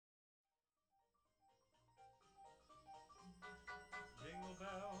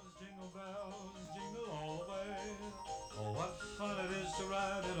Jingle bells, jingle all the way. Oh, what fun it is to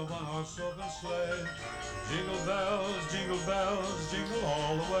ride in a one-horse open sleigh. Jingle bells, jingle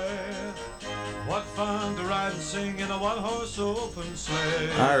all the way. What fun to ride and sing in a one-horse open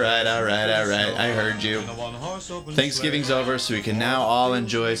sleigh. All right. I heard you. Thanksgiving's over, so we can now all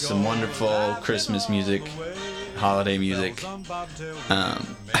enjoy some wonderful Christmas music, holiday music.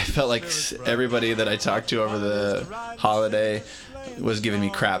 I felt like everybody that I talked to over the holiday was giving me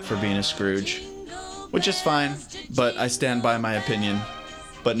crap for being a Scrooge, which is fine, but I stand by my opinion.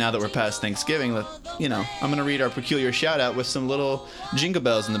 But now that we're past Thanksgiving, I'm going to read our peculiar shout-out with some little jingle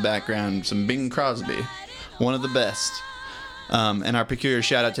bells in the background, some Bing Crosby, one of the best. And our peculiar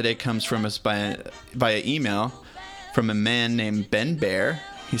shout-out today comes from us via email from a man named Ben Bear.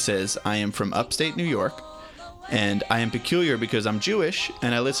 He says, I am from upstate New York, and I am peculiar because I'm Jewish,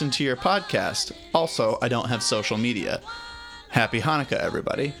 and I listen to your podcast. Also, I don't have social media. Happy Hanukkah,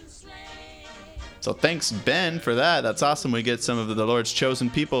 everybody. So thanks, Ben, for that. That's awesome. We get some of the Lord's chosen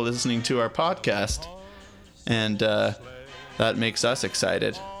people listening to our podcast. And that makes us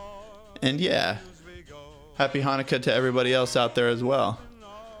excited. And yeah, happy Hanukkah to everybody else out there as well.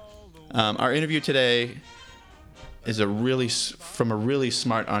 Our interview today is from a really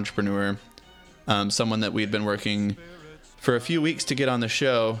smart entrepreneur. Someone that we've been working for a few weeks to get on the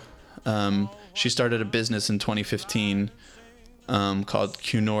show. She started a business in 2015 called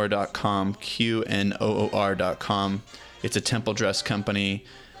Q.NOOR.com, Qnoor.com. It's a temple dress company,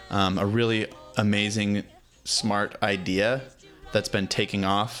 a really amazing, smart idea that's been taking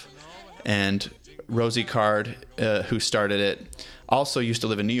off. And Rosie Card, who started it, also used to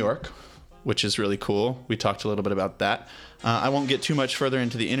live in New York, which is really cool. We talked a little bit about that. I won't get too much further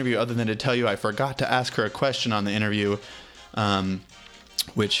into the interview other than to tell you I forgot to ask her a question on the interview,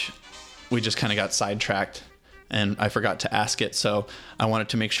 which we just kind of got sidetracked. And I forgot to ask it, so I wanted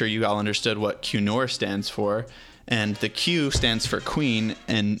to make sure you all understood what Q.NOOR stands for. And the Q stands for Queen,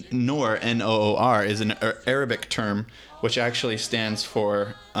 and Noor, N-O-O-R, is an Arabic term, which actually stands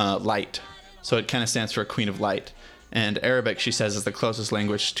for light. So it kind of stands for Queen of Light. And Arabic, she says, is the closest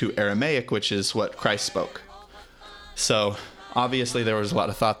language to Aramaic, which is what Christ spoke. So obviously there was a lot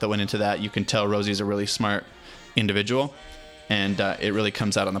of thought that went into that. You can tell Rosie's a really smart individual, and it really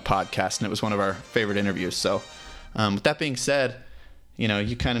comes out on the podcast, and it was one of our favorite interviews. So with that being said,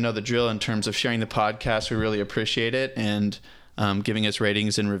 you kind of know the drill in terms of sharing the podcast. We really appreciate it, and giving us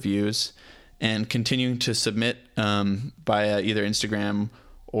ratings and reviews, and continuing to submit via either Instagram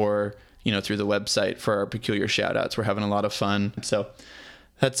or through the website for our peculiar shout outs. We're having a lot of fun. So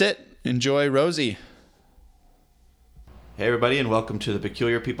that's it. Enjoy Rosie. Hey everybody, and welcome to the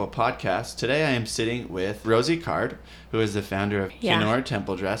Peculiar People podcast. Today I am sitting with Rosie Card, who is the founder of Q.NOOR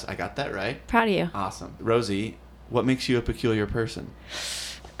Temple Dress. I got that right. Proud of you. Awesome. Rosie, what makes you a peculiar person?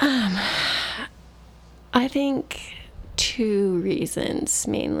 I think two reasons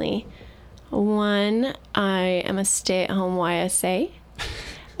mainly. One, I am a stay-at-home YSA.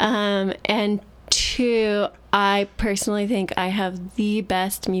 And two, I personally think I have the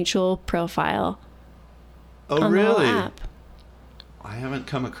best mutual profile. Oh, on really? The whole app. I haven't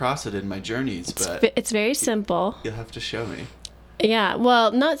come across it in my journeys, but it's very simple. You'll have to show me. Yeah,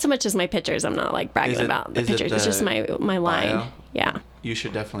 well, not so much as my pictures. I'm not like bragging about the pictures. It's just my line. Bio? Yeah. You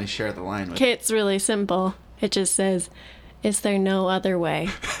should definitely share the line with Okay, it's really simple. It just says, "Is there no other way?"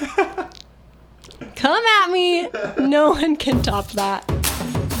 Come at me. No one can top that.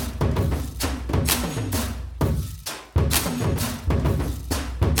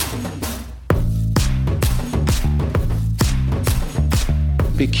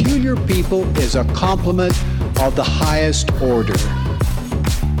 Peculiar people is a compliment of the highest order. I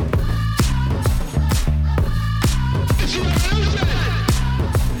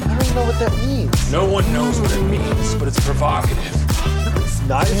don't even know what that means. No one knows what it means, but it's provocative. No, it's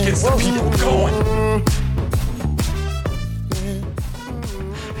not. It gets the people going.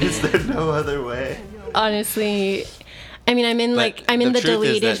 Is there no other way? Honestly, I mean, I'm in the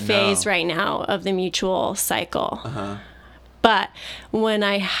deleted phase right now of the mutual cycle. Uh-huh. But when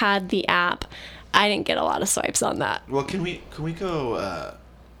I had the app, I didn't get a lot of swipes on that. Well, can we go?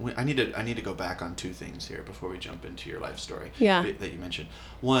 I need to go back on two things here before we jump into your life story. Yeah. That you mentioned.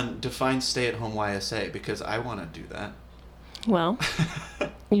 One, define stay-at-home YSA, because I want to do that. Well,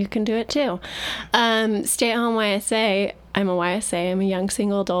 you can do it too. Stay-at-home YSA. I'm a YSA. I'm a young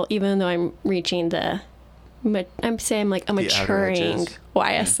single adult, even though I'm reaching I'm like a maturing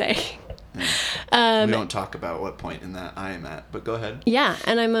YSA. Yeah. Yeah. We don't talk about what point in that I am at, but go ahead. Yeah,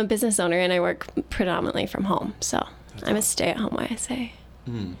 and I'm a business owner, and I work predominantly from home, so I'm a stay-at-home YSA.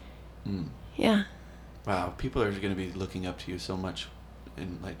 Yeah. Wow, people are going to be looking up to you so much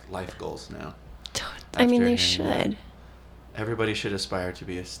in like life goals now. I mean, they After hearing should. that. Everybody should aspire to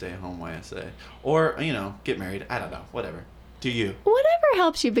be a stay-at-home YSA, or get married. I don't know, whatever. Do you? Whatever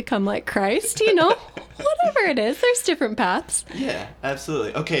helps you become like Christ, whatever it is. There's different paths. Yeah,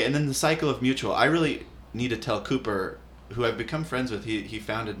 absolutely. Okay, and then the cycle of Mutual. I really need to tell Cooper, who I've become friends with. He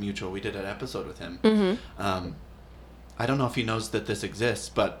founded Mutual. We did an episode with him. Mm-hmm. I don't know if he knows that this exists,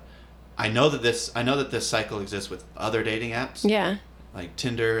 but I know that this cycle exists with other dating apps. Yeah. Like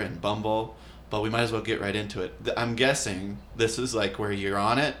Tinder and Bumble. But we might as well get right into it. I'm guessing this is like where you're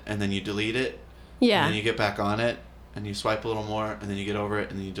on it and then you delete it. Yeah. And then you get back on it and you swipe a little more and then you get over it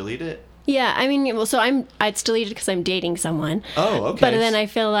and then you delete it. Yeah, I mean, well, so it's deleted because I'm dating someone. Oh, okay. But then I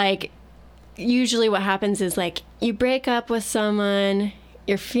feel like usually what happens is like you break up with someone,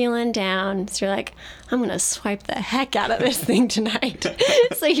 you're feeling down, so you're like, I'm going to swipe the heck out of this thing tonight.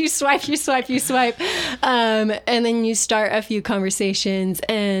 So you swipe. And then you start a few conversations,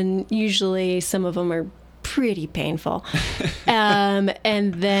 and usually some of them are pretty painful.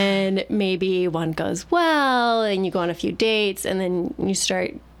 And then maybe one goes well, and you go on a few dates, and then you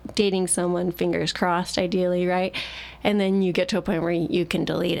start dating someone, fingers crossed, ideally, right? And then you get to a point where you can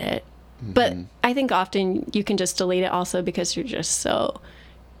delete it. Mm-hmm. But I think often you can just delete it also because you're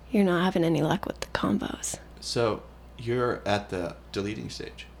not having any luck with the combos. So you're at the deleting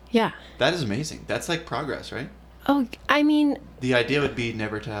stage. Yeah. That is amazing. That's like progress, right? Oh, I mean... The idea would be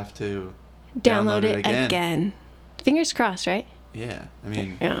never to have to download it again. Fingers crossed, right? Yeah. I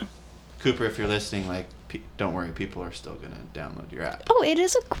mean, yeah. Cooper, if you're listening, like, don't worry, people are still going to download your app. Oh, it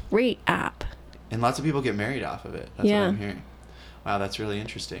is a great app. And lots of people get married off of it. That's what I'm hearing. Wow, that's really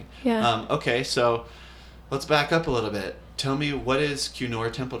interesting. Yeah. Okay, so let's back up a little bit. Tell me, what is Q.NOOR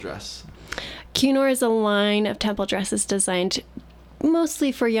temple dress? Q.NOOR is a line of temple dresses designed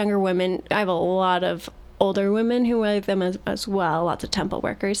mostly for younger women. I have a lot of older women who wear them as well, lots of temple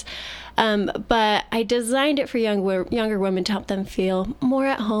workers. But I designed it for younger women to help them feel more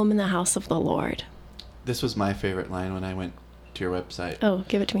at home in the house of the Lord. This was my favorite line when I went to your website. Oh,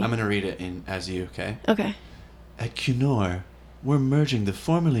 give it to me. I'm going to read it as you, okay? Okay. At Q.NOOR, we're merging the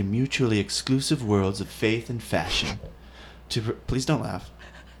formerly mutually exclusive worlds of faith and fashion. Please don't laugh.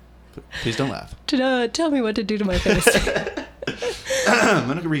 Please don't laugh. Tell me what to do to my face. I'm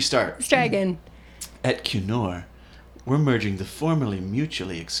going to restart. Let's try again. At Q.NOOR, we're merging the formerly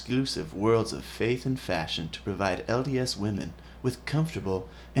mutually exclusive worlds of faith and fashion to provide LDS women with comfortable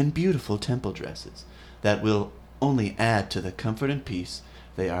and beautiful temple dresses that will only add to the comfort and peace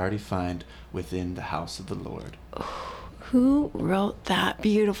they already find within the house of the Lord. Who wrote that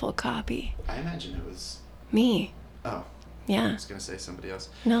beautiful copy? I imagine it was... Me. Oh. Yeah. I was going to say somebody else.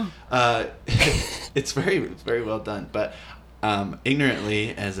 No. It's very well done. But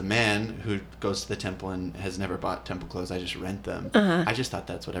ignorantly, as a man who goes to the temple and has never bought temple clothes, I just rent them. Uh-huh. I just thought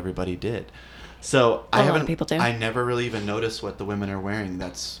that's what everybody did. So A lot of people do. I never really even noticed what the women are wearing.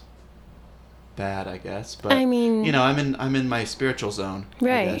 That's bad, I guess. But I mean, I'm in my spiritual zone.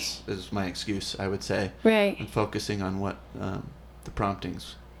 Right. I guess is my excuse. I would say. Right. I'm focusing on what the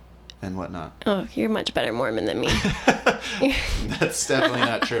promptings and whatnot. Oh, you're much better Mormon than me. That's definitely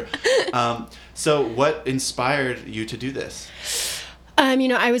not true. So what inspired you to do this?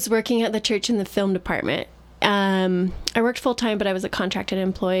 I was working at the church in the film department. I worked full time, but I was a contracted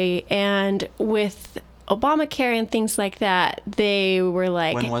employee. And with Obamacare and things like that, they were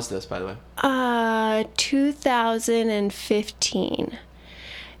like... When was this, by the way? 2015.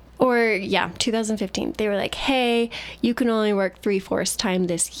 2015. They were like, hey, you can only work 3/4 time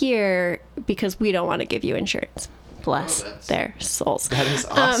this year because we don't want to give you insurance. Bless their souls. That is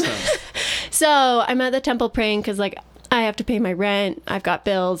awesome. So I'm at the temple praying because, like, I have to pay my rent. I've got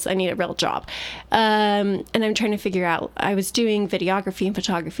bills. I need a real job. And I'm trying to figure out, I was doing videography and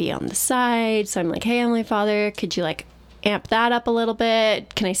photography on the side. So I'm like, hey, Heavenly Father, could you, like, amp that up a little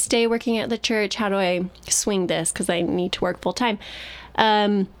bit? Can I stay working at the church? How do I swing this? Because I need to work full time.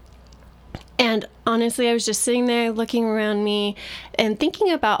 And honestly, I was just sitting there looking around me and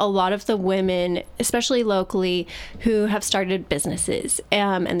thinking about a lot of the women, especially locally, who have started businesses.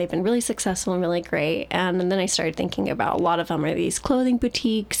 And they've been really successful and really great. And then I started thinking about a lot of them are these clothing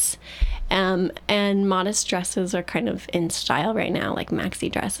boutiques. And modest dresses are kind of in style right now, like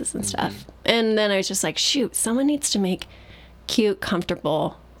maxi dresses and stuff. Mm-hmm. And then I was just like, shoot, someone needs to make cute,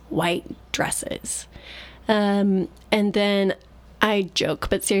 comfortable, white dresses. And then... I joke,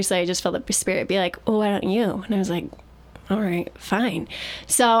 but seriously, I just felt the Spirit be like, oh, why don't you? And I was like, all right, fine.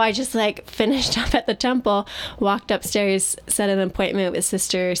 So I just like finished up at the temple, walked upstairs, set an appointment with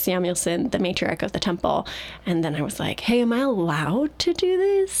Sister Samuelson, the matriarch of the temple. And then I was like, hey, am I allowed to do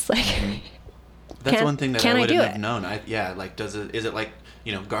this? Like, that's one thing that I wouldn't have known. Is it like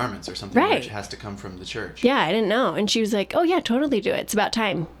garments or something, Right. which has to come from the church. Yeah, I didn't know. And she was like, oh, yeah, totally do it. It's about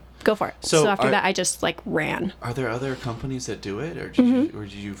time. Go for it. So So after that, I just like ran. Are there other companies that do it, or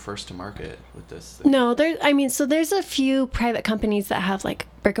did you first to market with this thing? No, so there's a few private companies that have like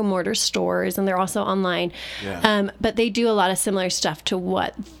brick and mortar stores, and they're also online. Yeah. But they do a lot of similar stuff to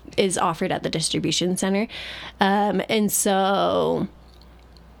what is offered at the distribution center. And so,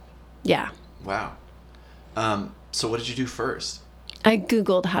 yeah. Wow. So what did you do first? I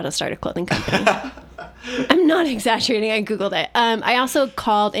Googled how to start a clothing company. I'm not exaggerating. I Googled it. I also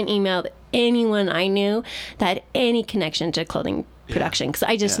called and emailed anyone I knew that had any connection to clothing production, because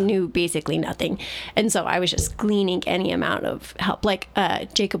I just knew basically nothing. And so I was just gleaning any amount of help, like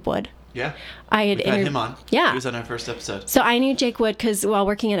Jacob Wood. Yeah. I had We've had him on. Yeah. He was on our first episode. So I knew Jake Wood because while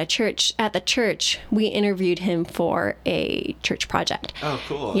working at the church, we interviewed him for a church project. Oh,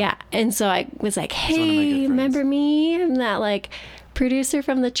 cool. Yeah. And so I was like, one of my good hey, friends. remember me? I'm that like producer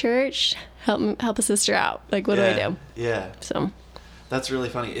from the church. Help a sister out. Like, what do I do? Yeah. So That's really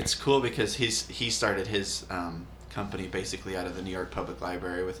funny. It's cool because he started his company basically out of the New York Public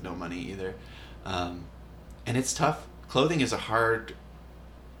Library with no money either. And it's tough. Clothing is a hard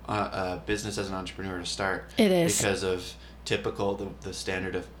business as an entrepreneur to start. It is. Because of the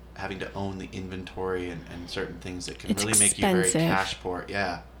standard of having to own the inventory and certain things that can It's really make you very expensive. cash poor.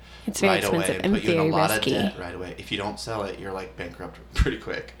 Yeah. it's very Right away expensive and and put you in a very lot risky. of debt right away. If you don't sell it, you're like bankrupt pretty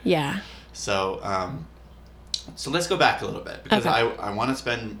quick. Yeah. So, so let's go back a little bit because Okay. I want to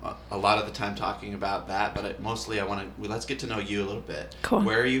spend a lot of the time talking about that, but mostly let's get to know you a little bit. Cool.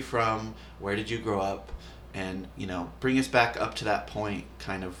 Where are you from? Where did you grow up? And, bring us back up to that point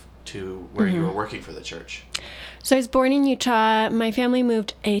kind of to where you were working for the church. So I was born in Utah. My family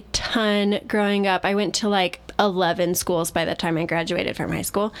moved a ton growing up. I went to like 11 schools by the time I graduated from high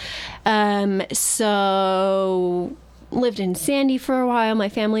school. So lived in Sandy for a while. My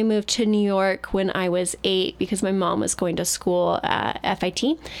family moved to New York when I was 8 because my mom was going to school at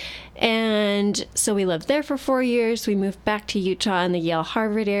FIT. And so we lived there for 4 years. We moved back to Utah in the Yale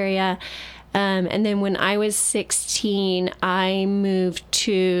Harvard area. And then when I was 16, I moved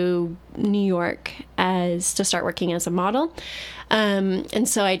to New York to start working as a model. And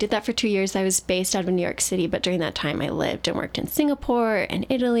so I did that for 2 years. I was based out of New York City, but during that time I lived and worked in Singapore and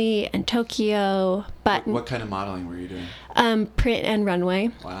Italy and Tokyo. But what kind of modeling were you doing? print and runway.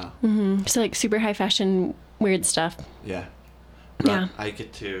 Wow. So like super high fashion, weird stuff. Yeah. Yeah. I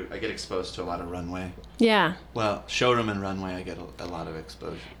get exposed to a lot of runway. Yeah. Well, showroom and runway, I get a lot of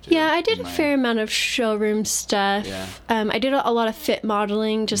exposure to. Yeah, I did in a my- fair amount of showroom stuff. Yeah. I did a lot of fit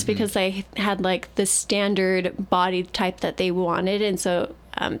modeling just because I had like the standard body type that they wanted. And so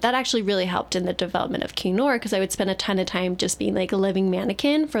that actually really helped in the development of Q.NOOR because I would spend a ton of time just being like a living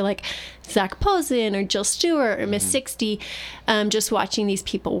mannequin for like Zach Posen or Jill Stewart or Miss 60, just watching these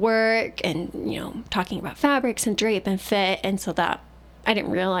people work and, talking about fabrics and drape and fit. And so that I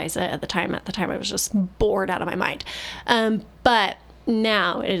didn't realize it at the time. At the time, I was just bored out of my mind. But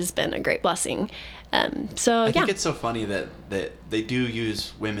now it has been a great blessing. I think it's so funny that they do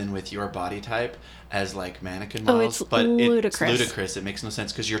use women with your body type as like mannequin models, it's but ludicrous. it's ludicrous. It makes no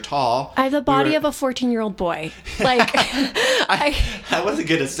sense because you're tall. I have the body of a 14-year-old boy. Like, I wasn't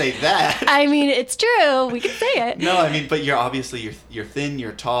gonna say that. I mean, it's true. We can say it. No, I mean, but you're obviously you're thin,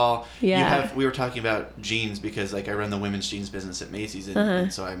 you're tall. Yeah. We were talking about jeans because like I run the women's jeans business at Macy's,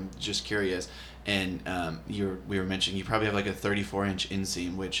 and so I'm just curious. And we were mentioning you probably have like a 34-inch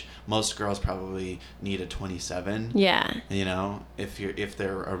inseam, which most girls probably need a 27. Yeah. If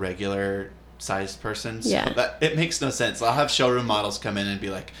they're a regular sized person. So Yeah. it makes no sense. I'll have showroom models come in and be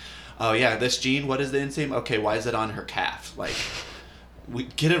like, "Oh yeah, this jean, what is the inseam? Okay, why is it on her calf?" Like, we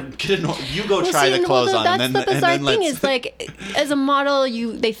get you go try the clothes on, that's and the then bizarre let's. thing is like, as a model,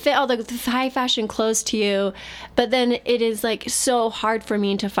 they fit all the high fashion clothes to you, but then it is like so hard for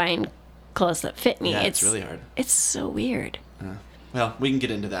me to find clothes that fit me. Yeah, it's really hard. It's so weird. Well, we can get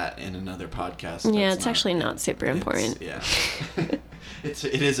into that in another podcast. Yeah, That's it's actually not super important. Yeah. It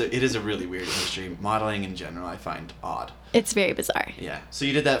is a really weird industry. Modeling in general, I find odd. It's very bizarre. Yeah. So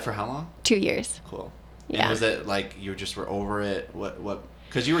you did that for how long? 2 years. Cool. Yeah. And was it like you just were over it? What?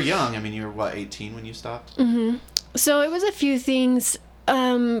 Because you were young. I mean, you were 18 when you stopped. Mm-hmm. So it was a few things.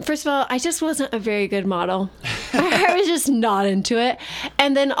 First of all, I just wasn't a very good model. I was just not into it.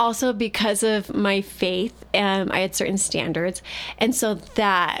 And then also because of my faith, I had certain standards. And so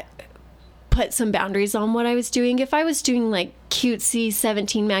that put some boundaries on what I was doing. If I was doing like cutesy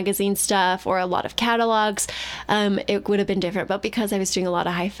 17 magazine stuff or a lot of catalogs, it would have been different. But because I was doing a lot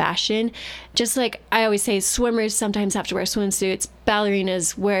of high fashion, just like I always say, swimmers sometimes have to wear swimsuits,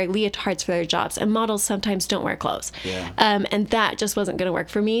 ballerinas wear leotards for their jobs, and models sometimes don't wear clothes. Yeah. And that just wasn't going to work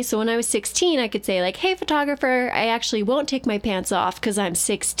for me. So when I was 16, I could say like, hey, photographer, I actually won't take my pants off because I'm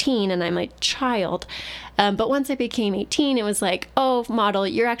 16 and I'm a child. But once I became 18, it was like, oh, model,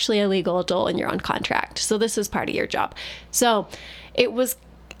 you're actually a legal adult and you're on contract. So this is part of your job. So it was,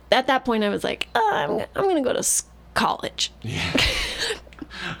 at that point, I was like, oh, I'm going to go to college. Yeah.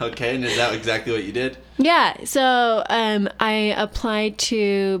 Okay, and is that exactly what you did? Yeah. So I applied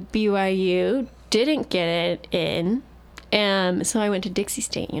to BYU, didn't get it in. So I went to Dixie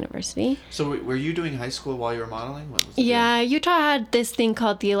State University. So were you doing high school while you were modeling? What was the Yeah, Utah had this thing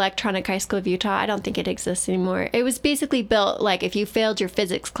called the Electronic High School of Utah. I don't think it exists anymore. It was basically built like if you failed your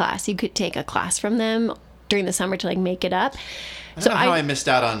physics class, you could take a class from them during the summer to like make it up. I don't know how I missed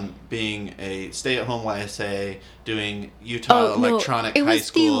out on being a stay-at-home YSA, doing Utah Electronic High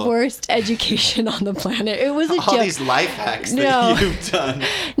School. It was the worst education on the planet. It was a joke. All these life hacks that you've done.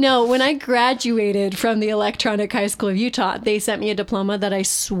 No, when I graduated from the Electronic High School of Utah, they sent me a diploma that I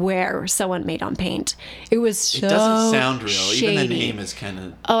swear someone made on paint. It was so It doesn't sound real. shady. Even the name is kind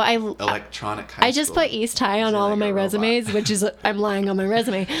of Electronic High School. I just put East High on all of my resumes, which is, I'm lying on my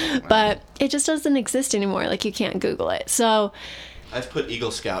resume. But it just doesn't exist anymore. Like, you can't Google it. So I've put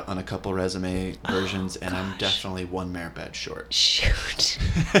Eagle Scout on a couple resume versions, and I'm definitely one merit badge short. Shoot.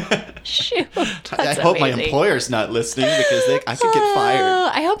 That's I hope my amazing. employer's not listening because I could get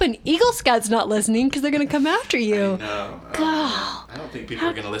fired. I hope an Eagle Scout's not listening because they're going to come after you. No. God. I don't think people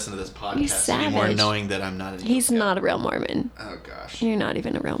are going to listen to this You podcast anymore savage. knowing that I'm not an Eagle He's Scout. not a real Mormon. Oh, gosh. You're not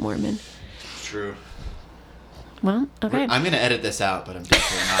even a real Mormon. True. Well, okay. I'm going to edit this out, but I'm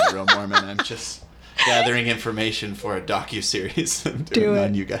definitely not a real Mormon. I'm just gathering information for a docuseries I'm doing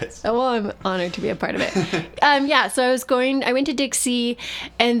on you guys. Oh, well, I'm honored to be a part of it. Yeah, so I went to Dixie,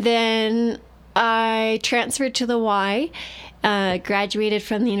 and then I transferred to the Y, graduated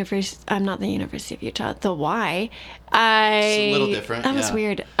from the University of Utah, the Y. It's a little different. That was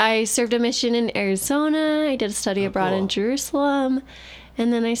weird. I served a mission in Arizona. I did a study abroad in Jerusalem,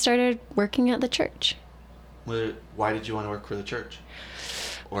 and then I started working at the church. Why did you want to work for the church?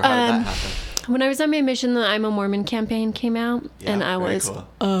 Or how did that happen? When I was on my mission, the I'm a Mormon campaign came out, and I was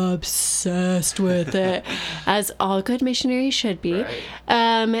obsessed with it, as all good missionaries should be. Right.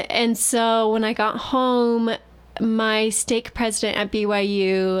 And so when I got home, my stake president at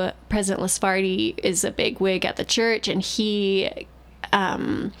BYU, President Lasfardi, is a big wig at the church, and he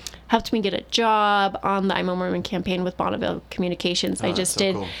helped me get a job on the I'm a Mormon campaign with Bonneville Communications. I just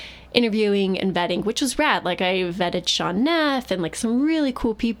did interviewing and vetting, which was rad. Like, I vetted Sean Neff and like some really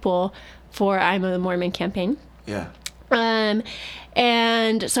cool people for I'm a Mormon campaign. Yeah.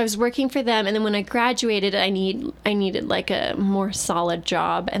 And so I was working for them, and then when I graduated, I needed like a more solid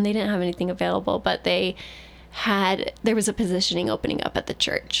job, and they didn't have anything available, but there was a positioning opening up at the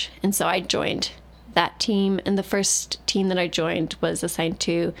church, and so I joined that team, and the first team that I joined was assigned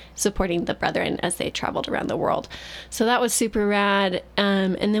to supporting the brethren as they traveled around the world. So that was super rad.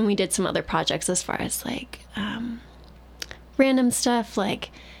 And then we did some other projects as far as like random stuff,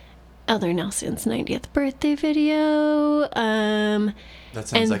 like Elder Nelson's 90th birthday video. That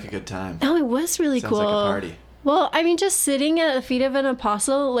sounds like a good time. Oh, it was really cool. Sounds like a party. Well, I mean, just sitting at the feet of an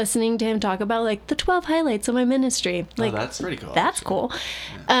apostle, listening to him talk about like the 12 highlights of my ministry. Like, that's pretty cool. That's cool.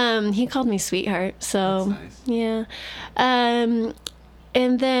 Yeah. He called me sweetheart. So that's nice. Yeah.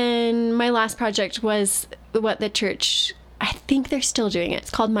 And then my last project was what the church, I think they're still doing it. It's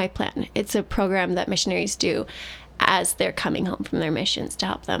called My Plan. It's a program that missionaries do as they're coming home from their missions to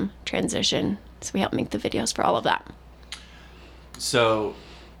help them transition. So we help make the videos for all of that. So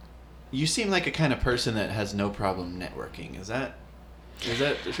you seem like a kind of person that has no problem networking. Is that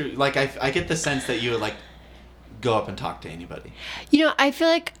true? Like, I get the sense that you would like go up and talk to anybody. You know, I feel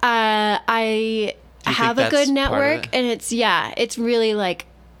like I have a good network, and it's really like,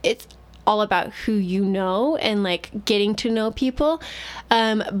 it's all about who you know and like getting to know people.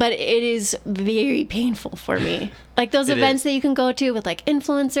 But it is very painful for me. Like those events that you can go to with like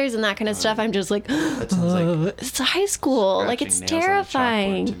influencers and that kind of stuff. I'm just like, that sounds like it's high school. Like, it's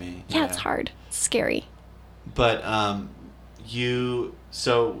terrifying. To me. Yeah, it's hard. It's scary. But your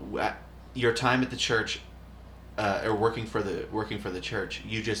time at the church, or working for the church,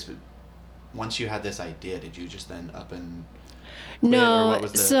 you just, once you had this idea, did you just then up and quit, or No, what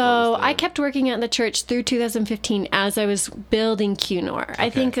was so what was the- I kept working at the church through 2015 as I was building Q.NOOR. I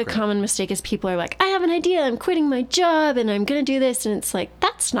think a great. common mistake is people are like, I have an idea, I'm quitting my job, and I'm going to do this. And it's like,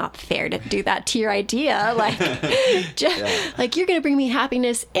 that's not fair to do that to your idea. Like, like you're going to bring me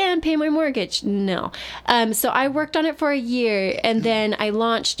happiness and pay my mortgage. No. So I worked on it for a year, and then I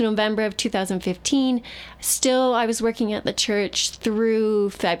launched in November of 2015. Still, I was working at the church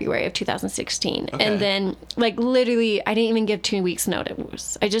through February of 2016. Okay. And then, like, literally, I didn't even give 2 weeks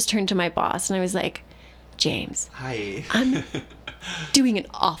notice. I just turned to my boss and I was like, James, Hi. I'm doing an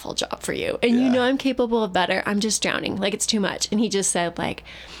awful job for you. And you know I'm capable of better. I'm just drowning. Like, it's too much. And he just said, like,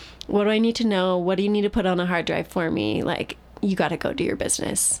 what do I need to know? What do you need to put on a hard drive for me? Like, you got to go do your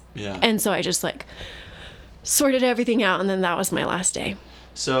business. Yeah. And so I just, like, sorted everything out. And then that was my last day.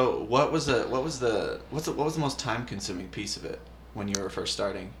 So what was the most time consuming piece of it when you were first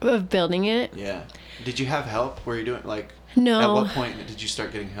starting? Of building it. Yeah. Did you have help? Were you doing like? No. At what point did you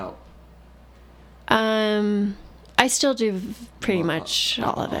start getting help? I still do pretty much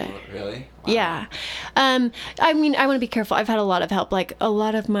all of it. Really? Wow. Yeah. I mean, I want to be careful. I've had a lot of help. Like, a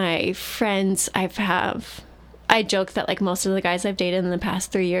lot of my friends I joke that, like, most of the guys I've dated in the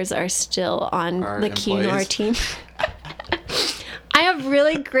past 3 years are still on Are the Q.NOOR employees? team. I have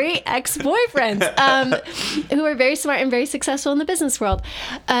really great ex-boyfriends who are very smart and very successful in the business world.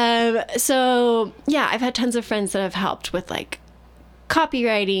 So, yeah, I've had tons of friends that have helped with, like,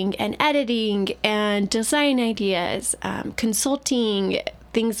 copywriting and editing and design ideas, consulting,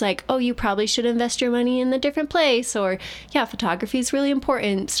 things like, oh, you probably should invest your money in a different place, or, yeah, photography is really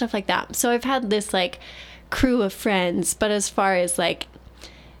important, stuff like that. So I've had this, like, crew of friends, but as far as, like,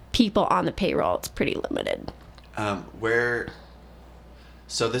 people on the payroll, it's pretty limited.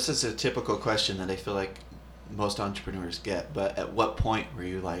 So this is a typical question that I feel like most entrepreneurs get, but at what point were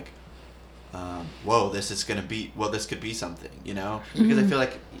you like, whoa, this could be something, you know? Because I feel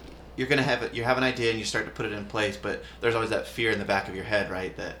like you have an idea and you start to put it in place, but there's always that fear in the back of your head,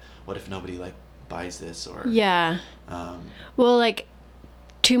 right? That what if nobody like buys this, or Yeah. Well, like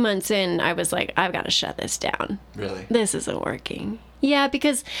 2 months in, I was like, I've got to shut this down. Really? This isn't working. Yeah,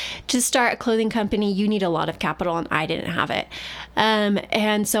 because to start a clothing company, you need a lot of capital, and I didn't have it.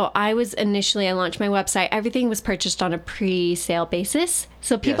 And so I launched my website. Everything was purchased on a pre-sale basis.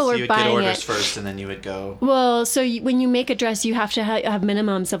 So people were you would buying get orders it first, and then you would go. Well, so when you make a dress, you have to have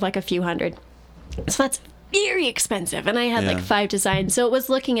minimums of like a few hundred. So that's very expensive. And I had like 5 designs. So it was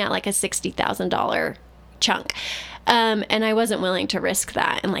looking at like a $60,000 chunk. And I wasn't willing to risk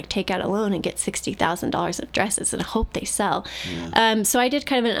that and like take out a loan and get $60,000 of dresses and hope they sell. Yeah. So I did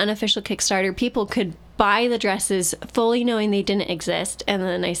kind of an unofficial Kickstarter. People could buy the dresses fully knowing they didn't exist. And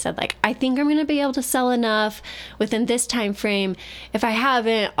then I said, like, I think I'm going to be able to sell enough within this time frame. If I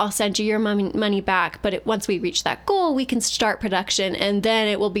haven't, I'll send you your money back. But once we reach that goal, we can start production. And then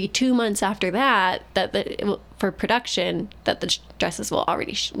it will be 2 months after that for production that the dresses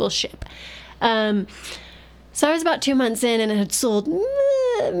will ship. So I was about 2 months in and had sold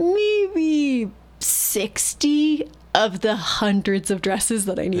maybe 60 of the hundreds of dresses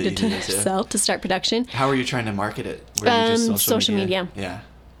that I needed to sell to start production. How were you trying to market it? Were you just social media. Yeah.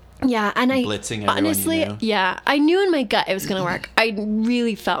 Yeah, and Blitzing everyone honestly, you knew? yeah, I knew in my gut it was going to work. I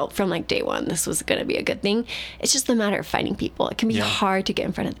really felt from like day one this was going to be a good thing. It's just a matter of finding people. It can be hard to get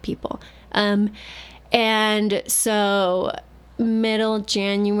in front of the people. And so middle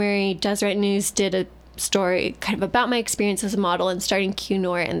January, Deseret News did a story kind of about my experience as a model and starting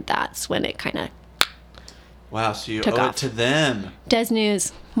Q.NOOR, and that's when it kind of so you took owe off. it to them. Des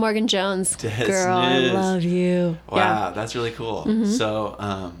News, Morgan Jones, Des girl, News. I love you. Wow, Yeah. that's really cool.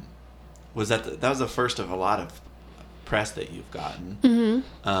 So was that was the first of a lot of press that you've gotten.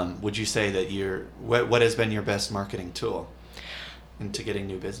 Would you say that what has been your best marketing tool into getting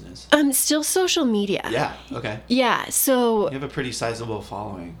new business? Still social media. Yeah, okay. Yeah, so You have a pretty sizable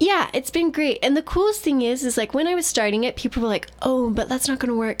following. yeah, it's been great. And the coolest thing is like when I was starting it, people were like, oh, but that's not going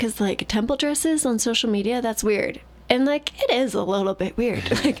to work because like temple dresses on social media, that's weird. And like, it is a little bit weird.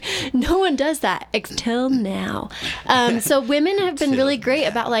 Like, no one does that until now. So women have been really great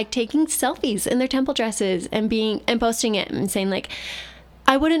about like taking selfies in their temple dresses and posting it and saying like,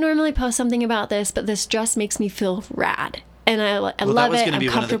 I wouldn't normally post something about this, but this dress makes me feel rad. And I love it. That was going to be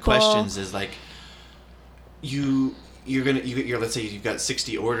I'm one of the comfortable. questions is like, you're let's say you've got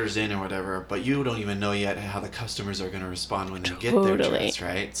 60 orders in or whatever, but you don't even know yet how the customers are going to respond when they get their dress,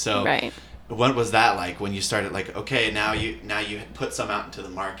 right? So right. What was that like when you started like, okay, now you put some out into the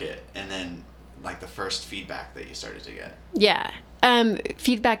market, and then like the first feedback that you started to get? Yeah.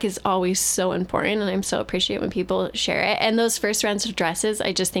 Feedback is always so important, and I'm so appreciative when people share it. And those first rounds of dresses,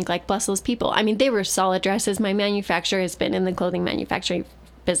 I just think, like, bless those people. I mean, they were solid dresses. My manufacturer has been in the clothing manufacturing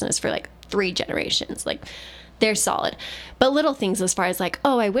business for like 3 generations. Like, they're solid. But little things as far as like,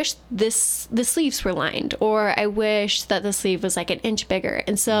 oh, I wish the sleeves were lined, or I wish that the sleeve was like an inch bigger.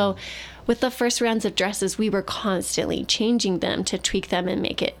 And so with the first rounds of dresses, we were constantly changing them to tweak them and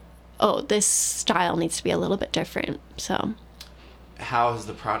make it, oh, this style needs to be a little bit different. So how has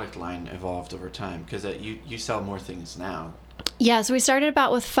the product line evolved over time? Because you sell more things now. Yeah, so we started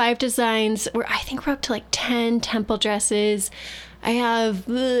about with 5 designs. I think we're up to like 10 temple dresses. I have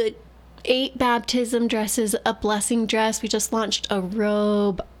 8 baptism dresses, a blessing dress. We just launched a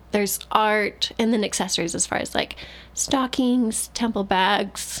robe. There's art, and then accessories as far as like stockings, temple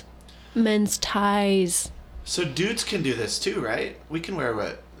bags, men's ties. So dudes can do this too, right? We can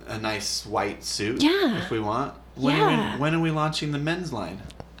wear a nice white suit if we want. When are we launching the men's line?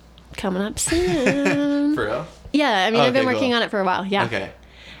 Coming up soon. For real? Yeah, I mean, I've been working on it for a while. Yeah. Okay.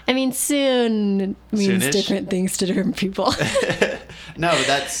 I mean, soon means Soonish? Different things to different people. No, but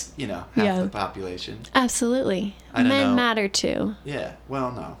that's, half the population. Absolutely. Men matter too. Yeah.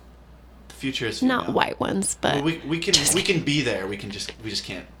 Well, no. The future is female. Not white ones, but well, we can be there. We just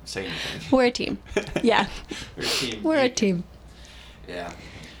can't say anything. We're a team. Yeah. We're a team. We're a team. Yeah.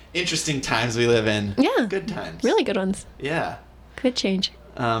 Interesting times we live in. Yeah. Good times. Really good ones. Yeah. Good change.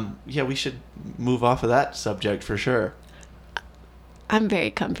 Yeah, we should move off of that subject for sure. I'm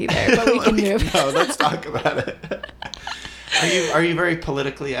very comfy there, but we can move. No, let's talk about it. Are you very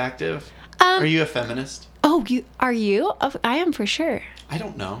politically active? Are you a feminist? Oh, are you? Oh, I am for sure. I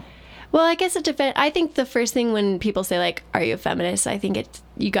don't know. Well, I guess it depends. I think the first thing when people say like, "Are you a feminist?" I think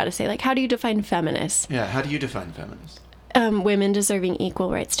you got to say like, "How do you define feminist?" Yeah, how do you define feminist? Women deserving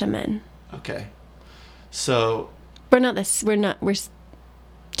equal rights to men. Okay, so we're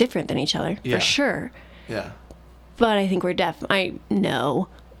different than each other for sure. Yeah. But I think I know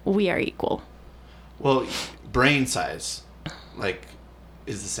we are equal. Well, brain size,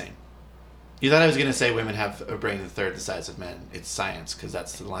 is the same. You thought I was going to say women have a brain a third the size of men. It's science, because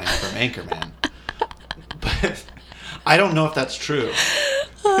that's the line from Anchorman. But I don't know if that's true.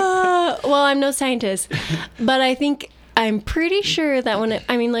 Well, I'm no scientist. But I'm pretty sure that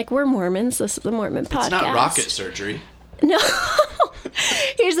we're Mormons. This is the Mormon podcast. It's not rocket surgery. No.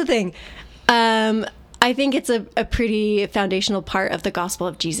 Here's the thing. I think it's a pretty foundational part of the gospel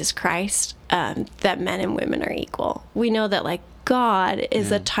of Jesus Christ, that men and women are equal. We know that God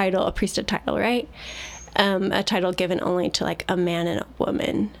is a title, a priesthood title, right? A title given only to a man and a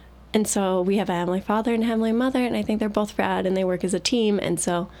woman. And so we have a Heavenly Father and a Heavenly Mother, and I think they're both rad and they work as a team. And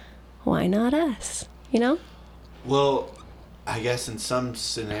so why not us, Well, I guess in some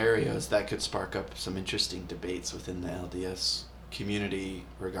scenarios that could spark up some interesting debates within the LDS community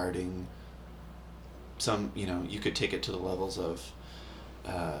regarding some, you could take it to the levels of,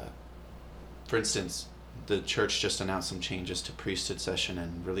 for instance, the church just announced some changes to priesthood session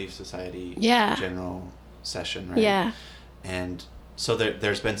and Relief Society general session, right? Yeah. And so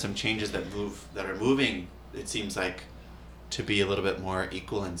there's been some changes that are moving, it seems like, to be a little bit more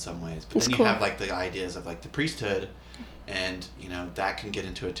equal in some ways. But then you have the ideas of the priesthood, and that can get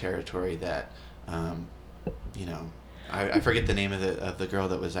into a territory that I forget the name of the girl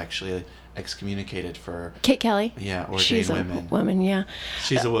that was actually excommunicated for Kate Kelly. Yeah, ordained She's women. A woman, yeah.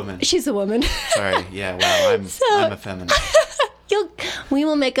 She's a woman. She's a woman. Sorry, yeah, wow, I'm a feminist. We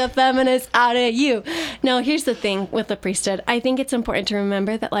will make a feminist out of you. No, here's the thing with the priesthood. I think it's important to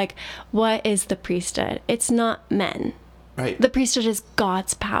remember that what is the priesthood? It's not men. Right. The priesthood is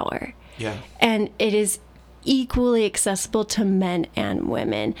God's power. Yeah. And it is equally accessible to men and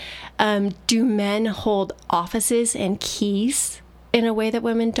women. Do men hold offices and keys in a way that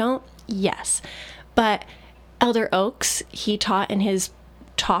women don't? Yes. But Elder Oaks, he taught in his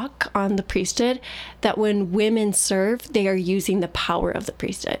talk on the priesthood that when women serve, they are using the power of the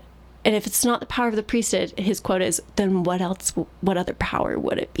priesthood. And if it's not the power of the priesthood, his quote is, then what other power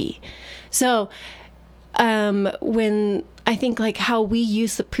would it be? So when I think how we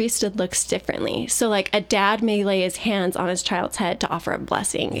use the priesthood looks differently. So a dad may lay his hands on his child's head to offer a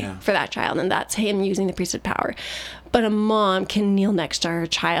blessing for that child, and that's him using the priesthood power. But a mom can kneel next to her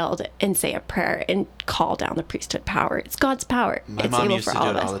child and say a prayer and call down the priesthood power. It's God's power. My mom used to do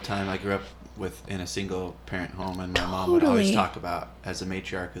it all the time. I grew up in a single parent home, and my mom would always talk about, as a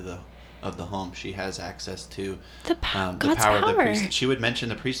matriarch of the home, she has access to the power of the priesthood. She would mention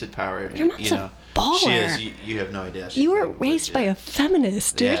the priesthood power. Your mom's a baller. She is. You have no idea. You were raised by a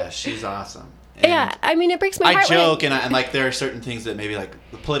feminist, dude. Yeah, she's awesome. And it breaks my heart. I joke, and there are certain things that maybe the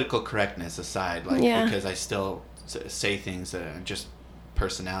political correctness aside, because I still say things that are just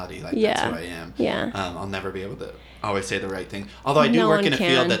personality. Like, Yeah. that's who I am. Yeah. I'll never be able to always say the right thing. Although I do No work one in a can.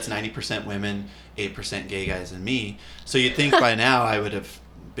 field that's 90% women, 8% gay guys, and me. So you'd think by now I would have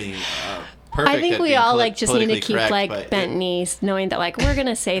been perfect. I think at we being all like just need to politically keep correct, like but bent knees, knowing that like we're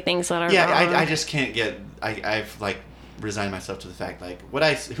gonna say things that are yeah, wrong. I just can't get. I've like resigned myself to the fact like what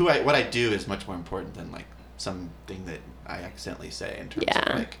I do is much more important than like something that I accidentally say in terms Yeah.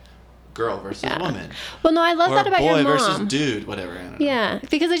 of like girl versus woman. Well, no, I love Or that about boy your mom. versus dude, whatever. I don't know. Yeah,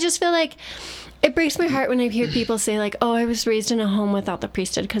 because I just feel like it breaks my heart when I hear people say like, "Oh, I was raised in a home without the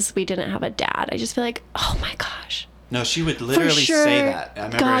priesthood because we didn't have a dad." I just feel like, "Oh my gosh." No, she would For literally sure, say that. I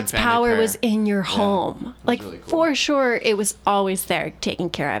remember God's in family power prayer. was in your home. it was Like, really cool. for sure, it was always there taking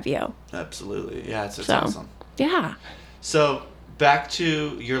care of you. Absolutely, yeah, it's So, awesome. yeah. So back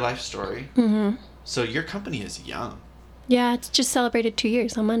to your life story. Mm-hmm. So your company is young. Yeah, it's just celebrated 2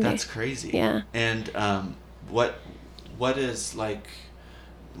 years on Monday. That's crazy. Yeah. And what is like,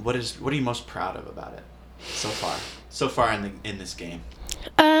 what are you most proud of about it so far? So far in this game.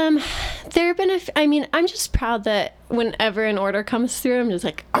 There have been I'm just proud that whenever an order comes through, I'm just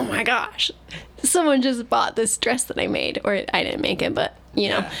like, oh my gosh, someone just bought this dress that I made, or I didn't make it, but you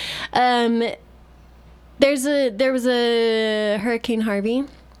know. There was a Hurricane Harvey.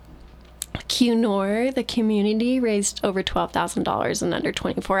 Q.NOOR, the community, raised over $12,000 in under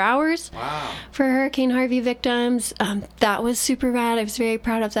 24 hours. Wow. For Hurricane Harvey victims. That was super rad. I was very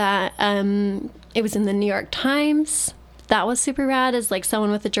proud of that. It was in the New York Times. That was super rad. As like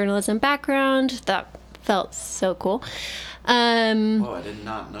someone with a journalism background, that felt so cool. Whoa, I did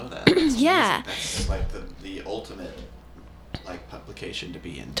not know that. That's Yeah. amazing. That's like the ultimate like publication to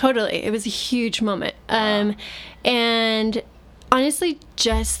be in. Totally. It was a huge moment. And honestly,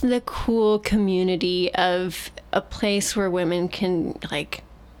 just the cool community of a place where women can like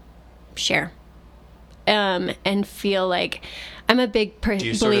share and feel like I'm a big Do you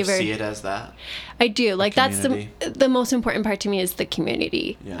believer. sort of see it as that? I do. Like that's community? the most important part to me is the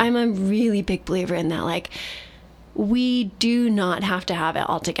community. Yeah. I'm a really big believer in that. Like we do not have to have it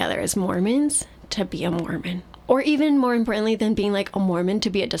all together as Mormons to be a Mormon. Or even more importantly than being like a Mormon, to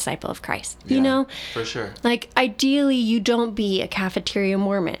be a disciple of Christ. You Yeah, know? for sure. Like, ideally, you don't be a cafeteria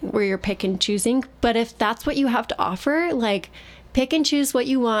Mormon where you're pick and choosing. But if that's what you have to offer, like, pick and choose what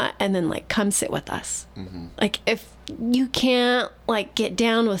you want and then, like, come sit with us. Mm-hmm. Like, if you can't, like, get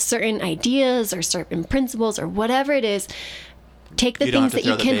down with certain ideas or certain principles or whatever it is, take the You don't things have to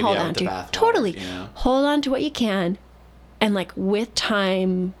that you throw the can baby hold out on with to. the bathwater, Totally. you know? Hold on to what you can and, like, with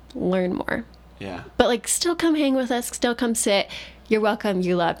time, learn more. Yeah. But, like, still come hang with us. Still come sit. You're welcome.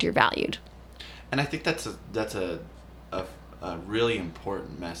 You're loved. You're valued. And I think that's a really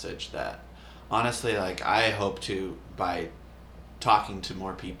important message that, honestly, like, I hope to, by talking to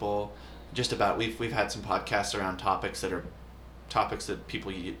more people, just about, we've had some podcasts around topics that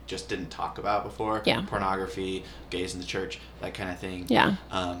people just didn't talk about before. Yeah. Pornography, gays in the church, that kind of thing. Yeah.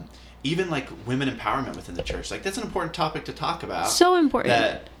 Even, like, women empowerment within the church. Like, that's an important topic to talk about. So important.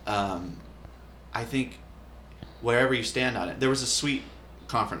 That, I think wherever you stand on it, there was a sweet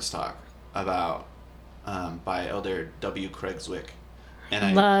conference talk about by Elder W. Craig Zwick, and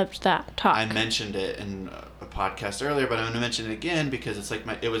I loved that talk. I mentioned it in a podcast earlier, but I'm going to mention it again because it's like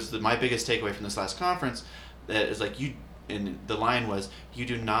my biggest takeaway from this last conference. That is like and the line was, you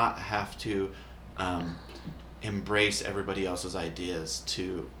do not have to embrace everybody else's ideas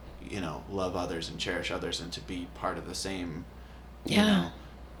to, love others and cherish others and to be part of the same,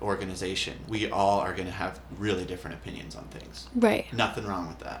 organization. We all are going to have really different opinions on things. Right. Nothing wrong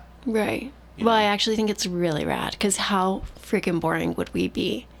with that. Right. You Well, know? I actually think it's really rad because how freaking boring would we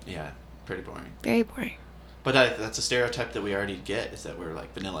be? Yeah, pretty boring. Very boring. But that's a stereotype that we already get, is that we're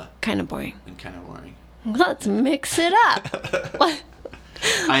like vanilla Kind of boring. and kind of boring. Let's mix it up.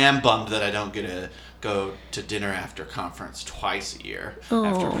 I am bummed that I don't get to go to dinner after conference twice a year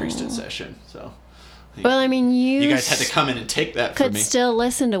after priesthood session. So, Well, I mean, you guys had to come in and take that from could me. still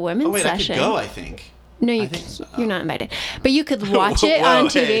listen to women's Oh wait, session. I could go. I think. No, I think so. you're not invited. But you could watch it Whoa, on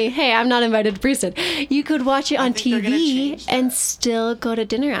TV. hey. Hey, I'm not invited to priesthood. You could watch it on think they're gonna TV change that. and still go to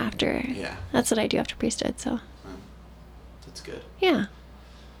dinner after. Yeah. That's what I do after priesthood. So, That's good. yeah.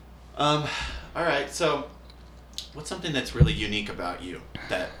 All right. So, what's something that's really unique about you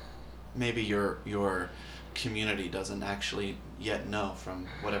that maybe your community doesn't actually yet know from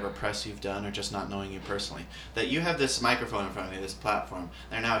whatever press you've done or just not knowing you personally? That you have this microphone in front of you, this platform.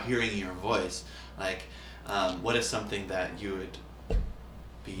 They're now hearing your voice. Like, what is something that you would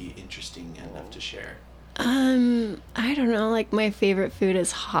be interesting enough to share? I don't know. Like, my favorite food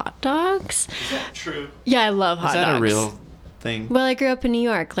is hot dogs. Is that true? Yeah, I love hot Is that dogs. a real thing? Well, I grew up in New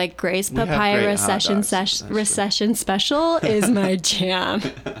York. Like Gray's We have Papaya great hot Recession dogs. That's true. Recession Special is my jam.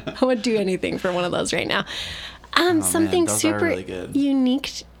 I would do anything for one of those right now. Something those are super really good.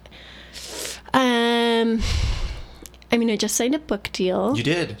 unique. I mean, I just signed a book deal. You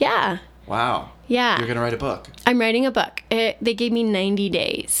did? Yeah. Wow. Yeah. You're going to write a book. I'm writing a book. They gave me 90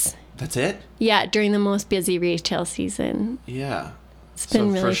 days. That's it? Yeah, during the most busy retail season. Yeah. It's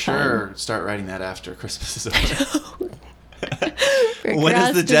been really for sure, fun. start writing that after Christmas is over. When When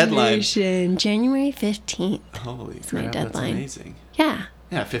is the deadline? January 15th. Holy my crap, that's deadline. amazing. Yeah.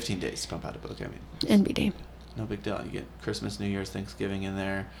 Yeah, 15 days to pump out a book. I mean, NBD. no big deal. You get Christmas, New Year's, Thanksgiving in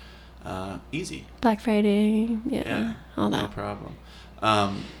there. Easy. Black Friday. Yeah. Yeah. All No that. problem.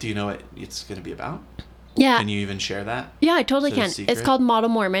 Do you know what it's going to be about? Yeah. Can you even share that? Yeah, I totally Is it a can. secret? It's called Model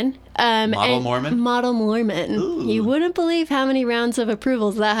Mormon. Model and Mormon? Model Mormon. Ooh. You wouldn't believe how many rounds of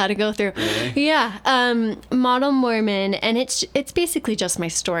approvals that had to go through. Really? Yeah. Model Mormon, and it's basically just my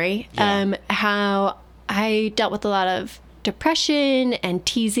story. Yeah. How I dealt with a lot of depression and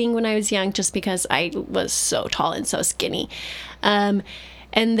teasing when I was young, just because I was so tall and so skinny.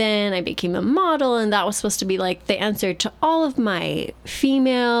 And then I became a model, and that was supposed to be like the answer to all of my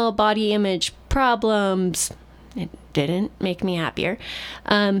female body image problems. It didn't make me happier.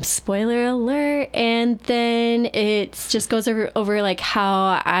 Spoiler alert. And then it just goes over like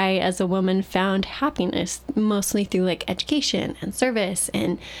how I, as a woman, found happiness mostly through like education and service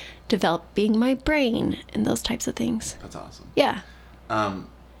and developing my brain and those types of things. That's awesome. Yeah.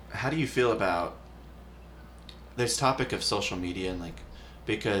 How do you feel about this topic of social media and like,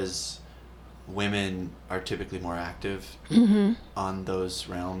 because women are typically more active on those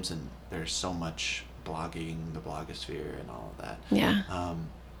realms, and there's so much blogging, the blogosphere, and all of that. Yeah.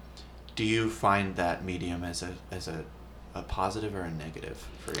 Do you find that medium as a positive or a negative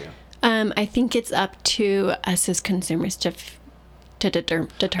for you? I think it's up to us as consumers to determine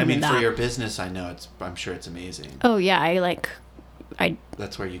I mean, that. for your business, I'm sure it's amazing. Oh yeah,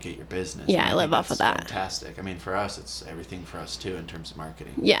 That's where you get your business. Yeah, and I live think off of that's that. Fantastic. I mean, for us, it's everything for us too in terms of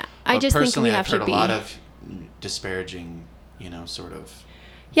marketing. Yeah, I But just think we personally, have I've heard to be. a lot of disparaging, sort of.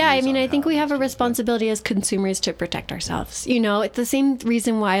 Yeah, I views mean, on I think how we it have a needs to be. responsibility as consumers to protect ourselves. It's the same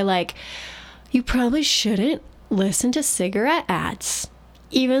reason why, like, you probably shouldn't listen to cigarette ads.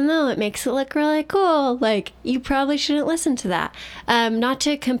 Even though it makes it look really cool, like, you probably shouldn't listen to that. Not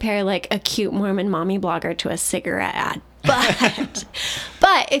to compare, like, a cute Mormon mommy blogger to a cigarette ad.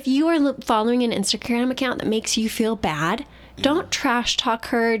 But if you are following an Instagram account that makes you feel bad, don't trash talk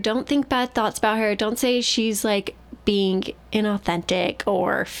her. Don't think bad thoughts about her. Don't say she's, like, being inauthentic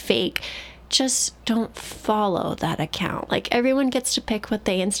or fake. Just don't follow that account. Like, everyone gets to pick what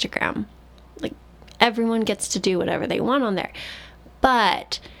they Instagram. Like, everyone gets to do whatever they want on there.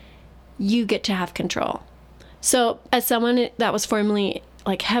 But you get to have control. So as someone that was formerly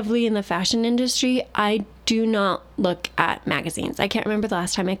like heavily in the fashion industry, I do not look at magazines. I can't remember the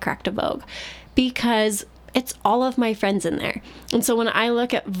last time I cracked a Vogue, because it's all of my friends in there. And so when I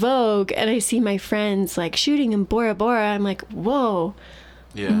look at Vogue and I see my friends like shooting in Bora Bora, I'm like, whoa.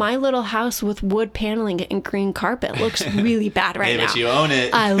 Yeah. My little house with wood paneling and green carpet looks really bad right now. Hey, but you own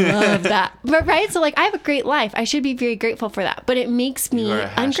it. I love that. But right? So like I have a great life. I should be very grateful for that. But it makes me You are a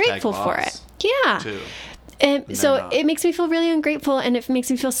hashtag ungrateful for it. boss, Yeah. too. And so not. it makes me feel really ungrateful, and it makes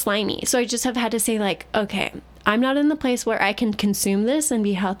me feel slimy. So I just have had to say, like, okay, I'm not in the place where I can consume this and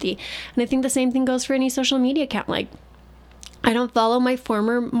be healthy. And I think the same thing goes for any social media account. Like, I don't follow my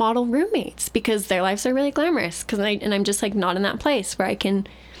former model roommates because their lives are really glamorous. And I'm just like not in that place where I can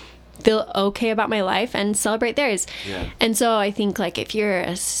feel okay about my life and celebrate theirs. Yeah. And so I think like if you're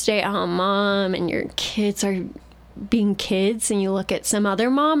a stay-at-home mom and your kids are being kids and you look at some other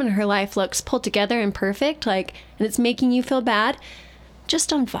mom and her life looks pulled together and perfect, like, and it's making you feel bad,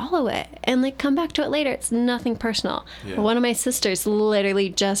 just unfollow it and like come back to it later. It's nothing personal. Yeah. One of my sisters literally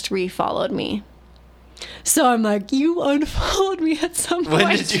just refollowed me. So I'm like, you unfollowed me at some point.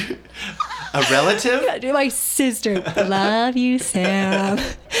 When did you? A relative? Yeah, my sister. Love you, Sam.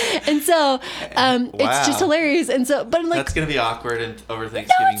 And so it's just hilarious. And so, but I'm like, That's gonna be awkward and over no,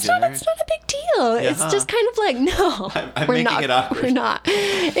 Thanksgiving it's dinner. not a big deal. It's just kind of like, no, I'm we're making not. it awkward. We're not.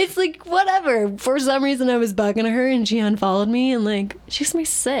 It's like, whatever. For some reason, I was bugging her and she unfollowed me, and like, she's my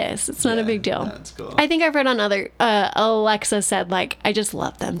sis. It's not a big deal. That's cool. I think I've read on other, Alexa said, like, I just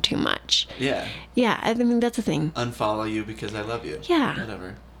love them too much. Yeah. Yeah, I mean, that's a thing. Unfollow you because I love you. Yeah.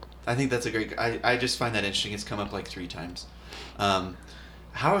 Whatever. I think that's a great. I just find that interesting. It's come up like 3 times.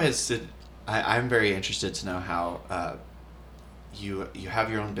 How has it? I'm very interested to know how you have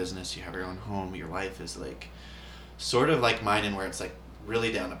your own business, you have your own home, your life is like sort of like mine, and where it's like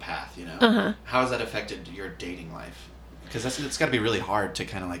really down a path. You know. Uh-huh. How has that affected your dating life? Because it's got to be really hard to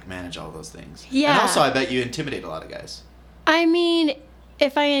kind of like manage all those things. Yeah. And also, I bet you intimidate a lot of guys. I mean,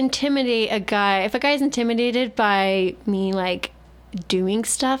 if I intimidate a guy, if a guy's intimidated by me like doing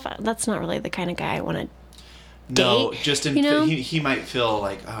stuff, that's not really the kind of guy I want to date. No, just you know? he might feel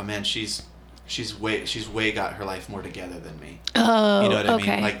like, oh man, she's way got her life more together than me. Oh, you know what I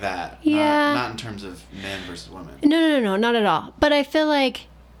okay. mean? Like that. Yeah. Not in terms of man versus woman. No, not at all. But I feel like,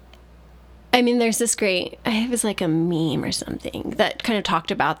 I mean, there's this great, it was like a meme or something that kind of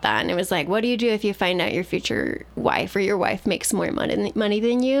talked about that. And it was like, what do you do if you find out your future wife or your wife makes more money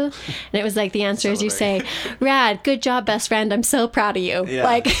than you? And it was like, the answer is you say, rad, good job, best friend. I'm so proud of you. Yeah.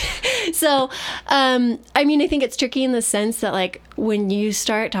 Like, so, I mean, I think it's tricky in the sense that like when you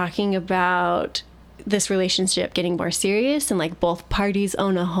start talking about this relationship getting more serious and like both parties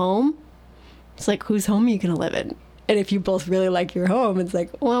own a home, it's like, whose home are you going to live in? And if you both really like your home, it's like,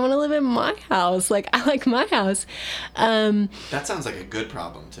 well, I want to live in my house. Like, I like my house. That sounds like a good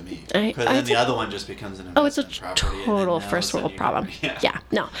problem to me. Because then the other one just becomes an investment it's a property. total first world problem. Yeah.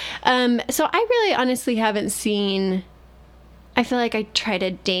 No. So I really honestly haven't seen... I feel like I try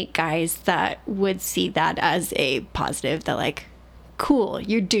to date guys that would see that as a positive, that like, cool,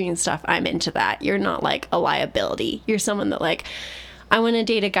 you're doing stuff, I'm into that. You're not like a liability. You're someone that like... I want to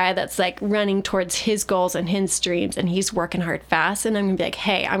date a guy that's like running towards his goals and his dreams and he's working hard fast. And I'm going to be like,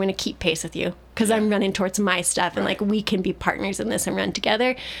 hey, I'm going to keep pace with you because I'm running towards my stuff. And like, we can be partners in this and run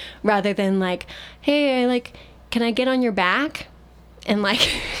together rather than like, hey, can I get on your back? And like,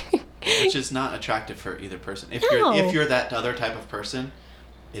 which is not attractive for either person. If you're that other type of person,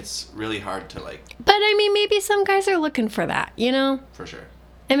 it's really hard to like. But I mean, maybe some guys are looking for that, you know? For sure.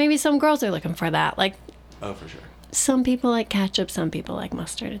 And maybe some girls are looking for that. Like, oh, for sure. Some people like ketchup, some people like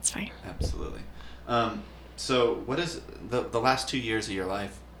mustard. It's fine. Absolutely. So what is the last 2 years of your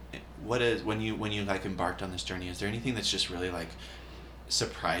life? What is when you like embarked on this journey? Is there anything that's just really like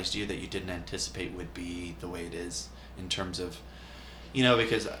surprised you that you didn't anticipate would be the way it is in terms of, you know,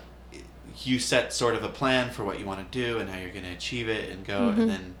 because you set sort of a plan for what you want to do and how you're going to achieve it and go, and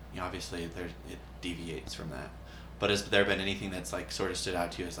then obviously it deviates from that. But has there been anything that's like sort of stood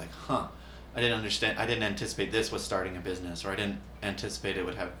out to you as like, I didn't anticipate this was starting a business, or I didn't anticipate it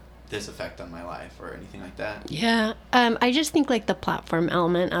would have this effect on my life, or anything like that? Yeah. I just think like the platform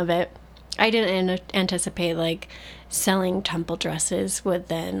element of it, I didn't anticipate like selling temple dresses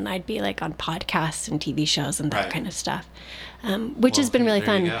I'd be like on podcasts and TV shows and that kind of stuff, which has been really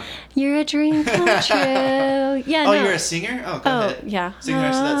fun. You're a dream come true. Yeah. Oh, you're a singer? Oh, go ahead. Yeah. Sing the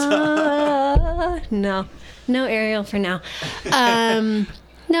rest of that song. No Ariel for now.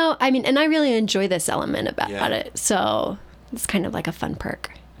 No, I mean, and I really enjoy this element about it, so it's kind of like a fun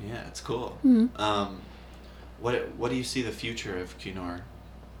perk. Yeah, it's cool. Mm-hmm. What do you see the future of Q.NOOR?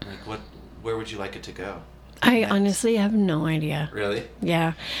 Like, where would you like it to go? I honestly have no idea. Really?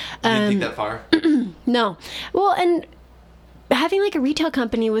 Yeah. You didn't think that far? No. Well, and having like a retail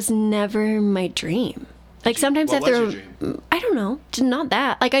company was never my dream. Like sometimes what was your dream? I don't know, not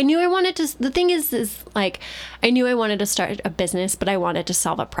that. Like I knew I wanted to. The thing is like I knew I wanted to start a business, but I wanted to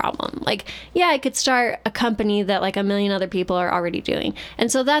solve a problem. Like yeah, I could start a company that like a million other people are already doing,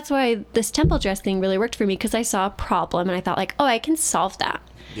 and so that's why this temple dress thing really worked for me because I saw a problem and I thought like, oh, I can solve that.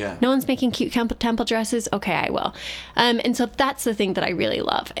 Yeah. No one's making cute temple dresses. Okay, I will. And so that's the thing that I really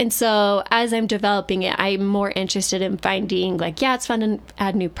love. And so as I'm developing it, I'm more interested in finding like, yeah, it's fun to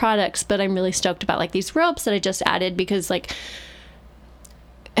add new products, but I'm really stoked about like these ropes that I just added because like,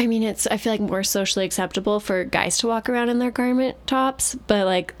 I mean, I feel like more socially acceptable for guys to walk around in their garment tops, but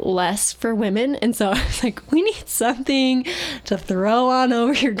like less for women. And so I was like, we need something to throw on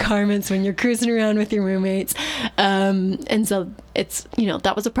over your garments when you're cruising around with your roommates. And so it's,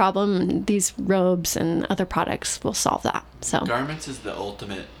 that was a problem. And these robes and other products will solve that. So garments is the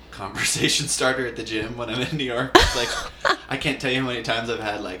ultimate conversation starter at the gym when I'm in New York. It's like, I can't tell you how many times I've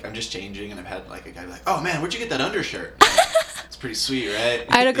had like, I'm just changing and I've had like a guy be like, oh man, where'd you get that undershirt? It's pretty sweet, right?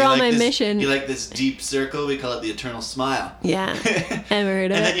 I had a girl on my mission. You like this deep circle? We call it the eternal smile. Yeah. Ever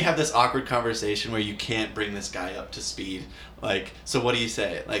heard of it? And then you have this awkward conversation where you can't bring this guy up to speed. Like, so what do you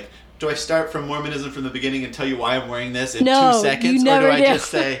say? Like, do I start from Mormonism from the beginning and tell you why I'm wearing this in 2 seconds? Or do I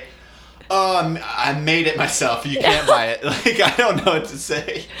just say, oh, I made it myself. You can't buy it. Like, I don't know what to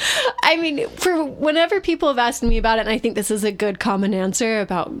say. I mean, for whenever people have asked me about it, and I think this is a good common answer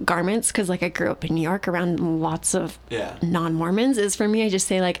about garments, because like I grew up in New York around lots of non-Mormons, is for me, I just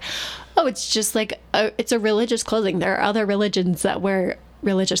say like, oh, it's just like, it's a religious clothing. There are other religions that wear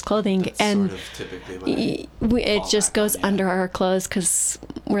religious clothing. That's and sort of typically what it just goes under our clothes because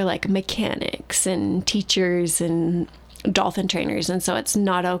we're like mechanics and teachers and dolphin trainers, and so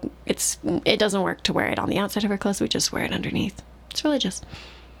it doesn't work to wear it on the outside of our clothes. We just wear it underneath. It's religious.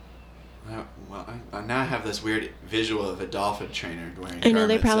 Well, I now have this weird visual of a dolphin trainer wearing. I know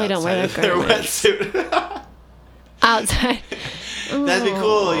they probably don't wear their wetsuit outside. That'd be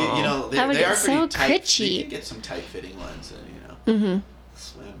cool. You know, that would they get are so pretty tight. critchy. You can get some tight fitting ones, and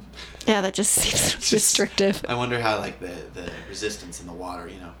swim. Yeah, that just seems restrictive. I wonder how like the resistance in the water.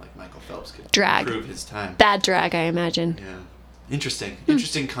 Like Michael Phelps could drag. improve his time. Bad drag, I imagine. Yeah,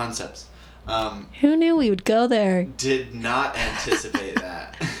 interesting concepts. Who knew we would go there? Did not anticipate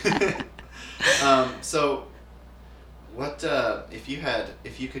that. So, what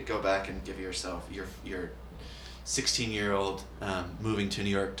if you could go back and give yourself your 16-year-old moving to New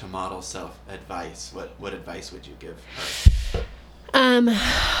York to model self advice? What advice would you give her? I'm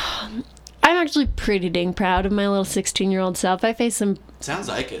actually pretty dang proud of my little 16-year-old self. I faced some Sounds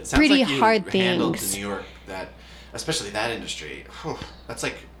like it. Sounds pretty like you hard handled things. in New York, especially that industry. That's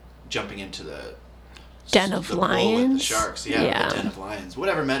like jumping into the den of the bull with the lions. sharks. Yeah, the den of lions.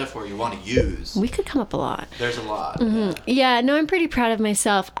 Whatever metaphor you want to use. We could come up a lot. There's a lot. Mm-hmm. Yeah, no, I'm pretty proud of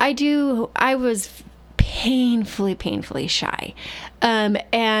myself. I was painfully shy.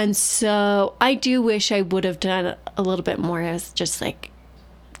 And so I do wish I would have done a little bit more as just like,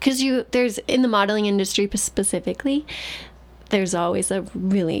 because there's in the modeling industry specifically, there's always a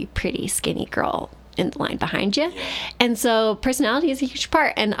really pretty skinny girl in the line behind you. Yeah. And so personality is a huge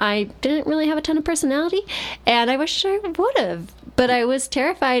part, and I didn't really have a ton of personality, and I wish I would have, but I was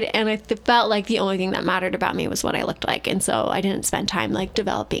terrified, and I felt like the only thing that mattered about me was what I looked like, and so I didn't spend time like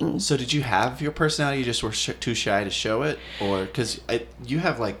developing. So did you have your personality, you just were too shy to show it? Or because you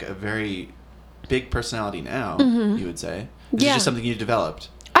have like a very big personality now, you would say? Is it just something you developed?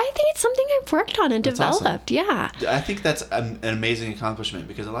 I think it's something I've worked on and developed. Awesome. Yeah. I think that's an amazing accomplishment,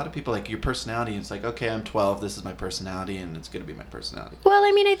 because a lot of people like your personality. It's like, okay, I'm 12. This is my personality, and it's going to be my personality. Well,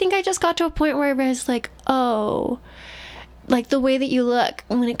 I mean, I think I just got to a point where I was like, oh, like the way that you look,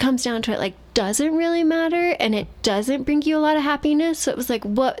 when it comes down to it, like doesn't really matter, and it doesn't bring you a lot of happiness. So it was like,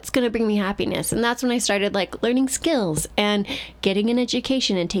 what's going to bring me happiness? And that's when I started like learning skills and getting an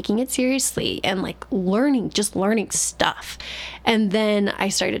education and taking it seriously and like learning stuff. And then I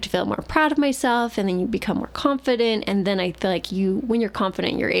started to feel more proud of myself, and then you become more confident. And then I feel like when you're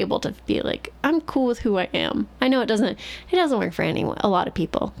confident, you're able to be like, I'm cool with who I am. I know it doesn't work for anyone, a lot of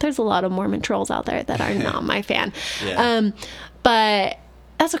people. There's a lot of Mormon trolls out there that are not my fan. Yeah. But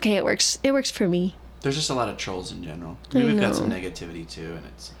that's okay. It works for me. There's just a lot of trolls in general. I mean, we've got some negativity too, and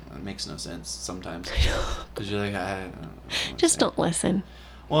it makes no sense sometimes. Because you're like, I don't know just don't listen.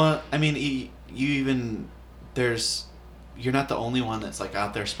 Well, I mean, you're not the only one that's like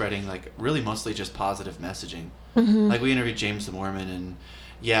out there spreading like really mostly just positive messaging. Mm-hmm. Like we interviewed James the Mormon, and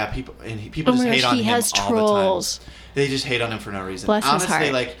people just hate on him all the time. They just hate on him for no reason. Bless his Honestly,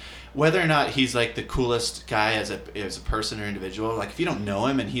 heart. like whether or not he's like the coolest guy as a person or individual, like if you don't know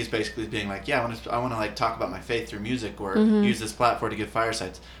him and he's basically being like, yeah, I want to like talk about my faith through music or use this platform to give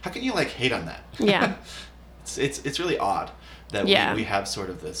firesides. How can you like hate on that? Yeah. it's really odd that we have sort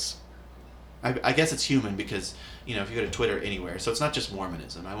of this. I guess it's human because, you know, if you go to Twitter anywhere, so it's not just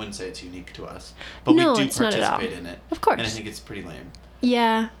Mormonism. I wouldn't say it's unique to us, but no, we do it's not at all. participate in it. Of course. And I think it's pretty lame.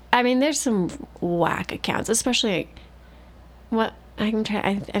 Yeah. I mean, there's some whack accounts, especially I'm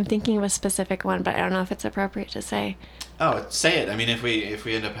thinking of a specific one, but I don't know if it's appropriate to say. Oh, say it. I mean, if we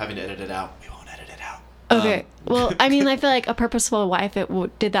end up having to edit it out, we won't edit it out. Okay. Well, I mean, I feel like A Purposeful Wife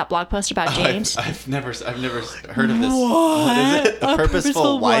did that blog post about James. I've never heard of this. What is it? A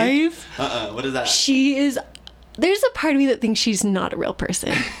purposeful wife? wife? What is that? There's a part of me that thinks she's not a real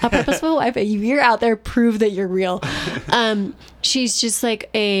person. A purposeful wife. If you're out there, prove that you're real. She's just like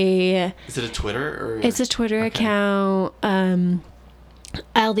Is it a Twitter or? It's a Twitter account.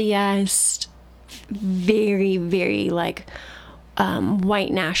 LDS, very, very like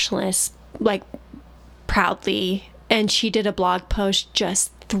white nationalist, like proudly, and she did a blog post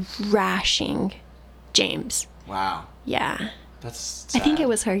just thrashing James. Wow. Yeah. That's sad. I think it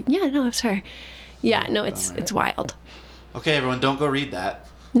was her. Yeah, no, it was her. Yeah, no, it's wild. Okay, everyone, don't go read that.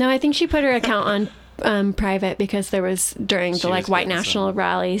 No, I think she put her account on private because there was during the like white national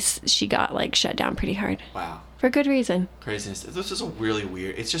rallies, she got like shut down pretty hard. Wow. For good reason. Craziness. This is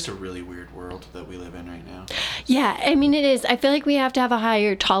it's just a really weird world that we live in right now. Yeah, I mean it is. I feel like we have to have a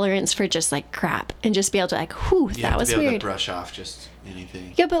higher tolerance for just like crap and just be able to like, whew, that was weird. You have to be able to brush off just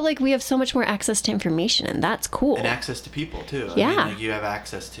anything. Yeah, but like we have so much more access to information, and that's cool. And access to people too. Yeah. I mean, like, you have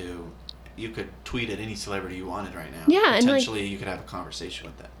access to. You could tweet at any celebrity you wanted right now. Yeah, potentially and like, you could have a conversation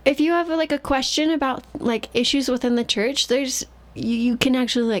with them. If you have like a question about like issues within the church, you can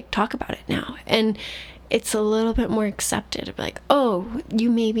actually like talk about it now, and it's a little bit more accepted. Like, oh,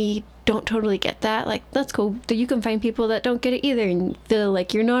 you maybe don't totally get that. Like, that's cool. You can find people that don't get it either and feel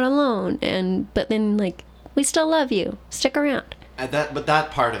like you're not alone. But then, like, we still love you. Stick around. But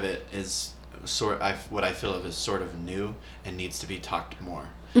that part of it is what I feel of is sort of new and needs to be talked more.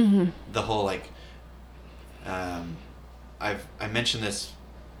 Mm-hmm. The whole, like, I mentioned this,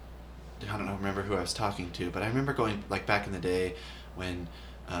 I don't remember who I was talking to, but I remember going, like, back in the day when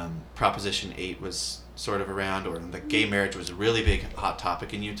Proposition 8 was sort of around, or the gay marriage was a really big hot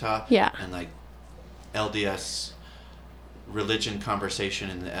topic in Utah. Yeah. And, like, LDS religion conversation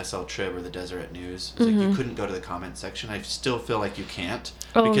in the SL Trib or the Deseret News. It's like you couldn't go to the comment section. I still feel like you can't,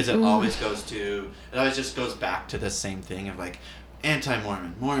 because it always just goes back to the same thing of, like,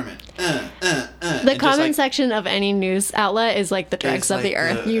 anti-Mormon, Mormon, The comment section of any news outlet is like the dregs of the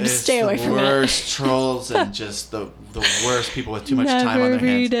earth. You just stay away from it. The worst trolls and just the worst people with too much time on their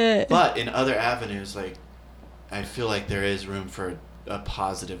hands. It. But in other avenues, like, I feel like there is room for a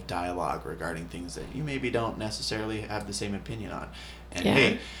positive dialogue regarding things that you maybe don't necessarily have the same opinion on. And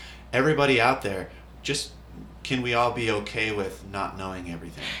hey, everybody out there, just can we all be okay with not knowing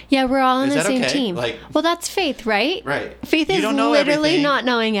everything? Yeah, we're all on is the that same okay? team. Like, well, that's faith, right? Right. Faith is literally not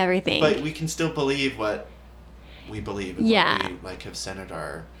knowing everything. But we can still believe what we believe and what we, like, have centered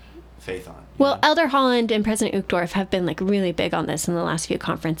our faith on. Well, Elder Holland and President Uchtdorf have been, like, really big on this in the last few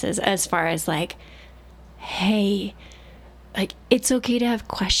conferences, as far as, like, hey, like, it's okay to have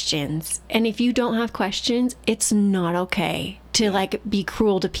questions, and if you don't have questions, it's not okay to like be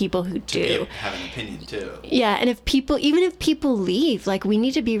cruel to people who do have an opinion too. Yeah, and even if people leave, like, we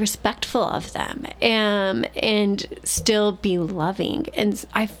need to be respectful of them, and still be loving. And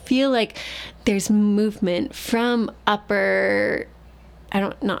I feel like there's movement from not upper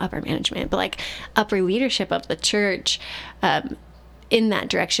management, but like upper leadership of the church, in that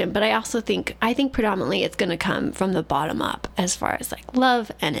direction. But I think predominantly it's going to come from the bottom up, as far as like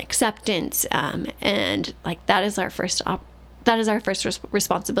love and acceptance, and like that is our first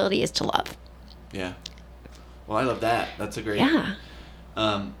responsibility, is to love. Yeah. Well, I love that. That's a great. Yeah.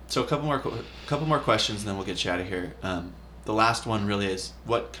 So a couple more questions, and then we'll get you out of here. The last one really is,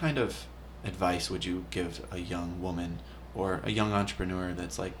 what kind of advice would you give a young woman or a young entrepreneur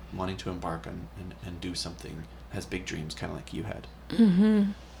that's like wanting to embark on and do something, has big dreams, kind of like you had?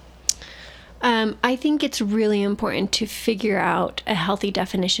 Mm-hmm. I think it's really important to figure out a healthy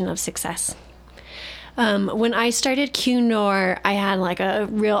definition of success. When I started Q.NOOR, I had like a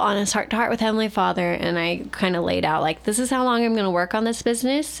real honest heart-to-heart with Heavenly Father, and I kind of laid out, like, this is how long I'm going to work on this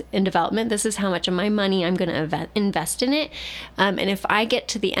business in development. This is how much of my money I'm going to invest in it. And if I get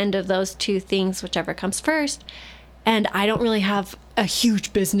to the end of those two things, whichever comes first, and I don't really have a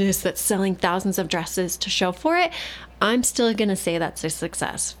huge business that's selling thousands of dresses to show for it, I'm still going to say that's a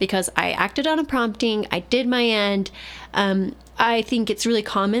success, because I acted on a prompting. I did my end. I think it's really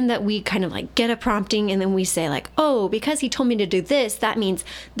common that we kind of like get a prompting and then we say like, oh, because he told me to do this, that means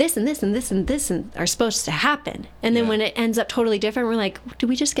this and this and this and this and are supposed to happen. And then when it ends up totally different, we're like, did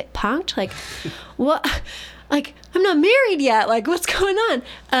we just get punked? Like, what? Like, I'm not married yet. Like, what's going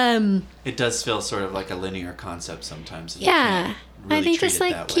on? It does feel sort of like a linear concept sometimes. Yeah. I think just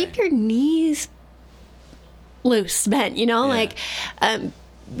like keep your knees loose, bent, like,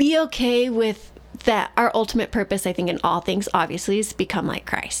 be okay with that. Our ultimate purpose, I think, in all things, obviously, is to become like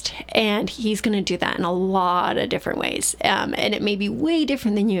Christ. And he's going to do that in a lot of different ways. And it may be way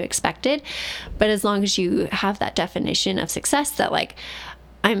different than you expected. But as long as you have that definition of success, that like,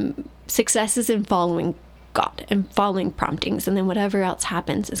 success is in following God and following promptings. And then whatever else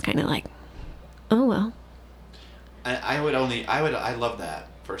happens is kind of like, oh, well. I love that,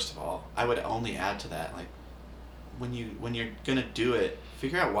 first of all. I would only add to that, like, when you're going to do it,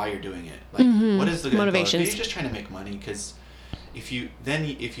 figure out why you're doing it. Like, what is the motivation? If you're just trying to make money, because if you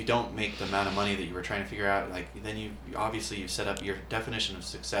don't make the amount of money that you were trying to figure out, like, then you've set up your definition of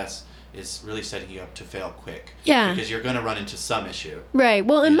success is really setting you up to fail quick. Yeah. Because you're going to run into some issue. Right.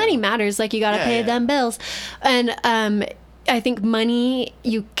 Well, and money matters. Like, you got to pay them bills. And I think money,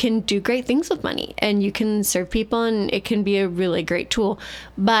 you can do great things with money, and you can serve people, and it can be a really great tool.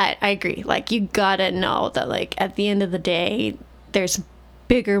 But I agree. Like, you got to know that, like, at the end of the day, there's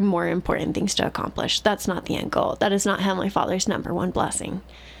bigger, more important things to accomplish. That's not the end goal. That is not Heavenly Father's number one blessing,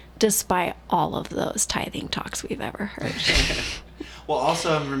 despite all of those tithing talks we've ever heard. Well,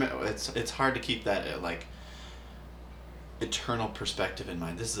 also, it's hard to keep that like eternal perspective in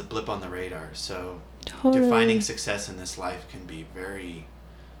mind. This is a blip on the radar, so defining success in this life can be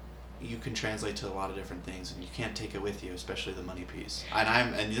you can translate to a lot of different things, and you can't take it with you, especially the money piece.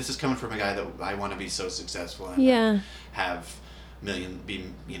 And this is coming from a guy that I want to be so successful and have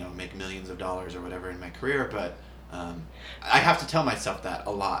make millions of dollars or whatever in my career, but I have to tell myself that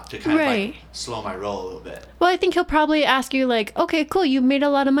a lot to kind of like slow my roll a little bit. Well, I think he'll probably ask you like, okay, cool, you made a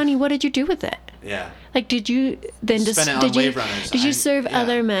lot of money. What did you do with it? Yeah. Like, did you then spend it on wave runners? Did you serve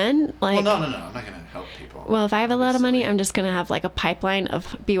other men? Like, well, no. I'm not gonna help people. Well, if I have a lot of money, I'm just gonna have like a pipeline of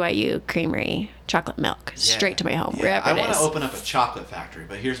BYU Creamery chocolate milk straight to my home, wherever it is. I want to open up a chocolate factory,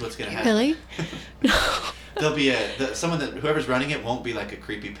 but here's what's gonna happen. Really? There'll be whoever's running it won't be like a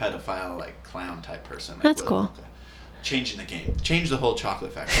creepy pedophile like clown type person. Like That's cool. Changing the game. Change the whole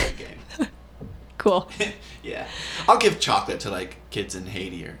chocolate factory game. Cool. Yeah. I'll give chocolate to like kids in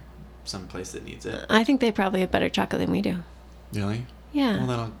Haiti or some place that needs it. I think they probably have better chocolate than we do. Really? Yeah. Well,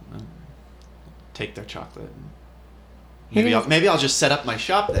 then I'll take their chocolate. Maybe I'll just set up my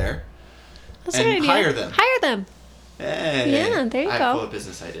shop there. That's a good idea. Hire them. Hire them. Hey. Yeah, there you go. I'm full of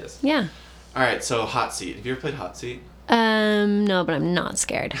business ideas. Yeah. All right, so Hot Seat. Have you ever played Hot Seat? No, but I'm not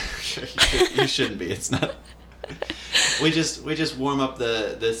scared. You shouldn't be. It's not. We just warm up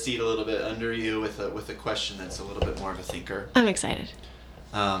the seat a little bit under you with a question that's a little bit more of a thinker. I'm excited.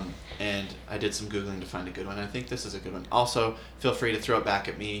 And I did some Googling to find a good one. I think this is a good one. Also, feel free to throw it back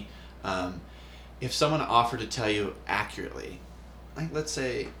at me. If someone offered to tell you accurately, like let's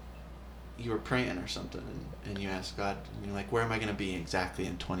say you were praying or something, and you asked God, you're like, where am I going to be exactly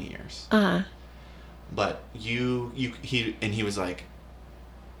in 20 years? But he was like,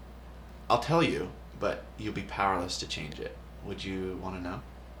 I'll tell you, but you'll be powerless to change it. Would you want to know?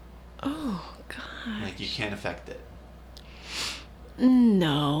 Oh, God. Like, you can't affect it.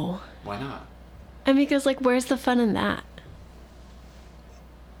 No. Why not? And because, like, where's the fun in that?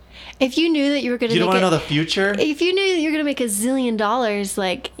 If you knew that you were going to You don't want to know the future? If you knew that you were going to make $1 zillion,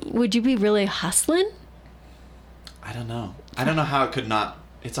 like, would you be really hustling? I don't know. I don't know how it could not...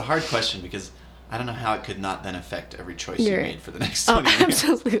 It's a hard question because I don't know how it could not then affect every choice you made for the next 20 years.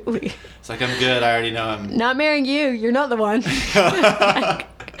 Absolutely. It's like, I'm good. I already know I'm... Not marrying you. You're not the one.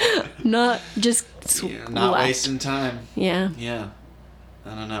 Not just... not wasting time. Yeah. Yeah.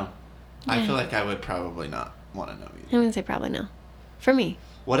 I don't know. Yeah. I feel like I would probably not want to know either. I'm going to say probably no. For me.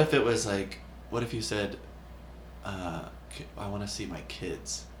 What if it was like... What if you said, I want to see my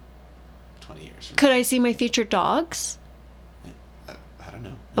kids 20 years from now? Could I see my future dogs? I don't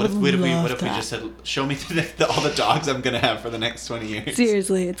know. What if we just said, show me all the dogs I'm going to have for the next 20 years?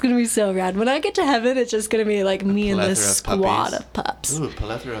 Seriously, it's going to be so rad. When I get to heaven, it's just going to be like me and this squad of pups. Ooh,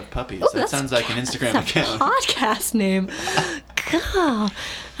 plethora of puppies. That sounds like an Instagram account. Podcast name. God.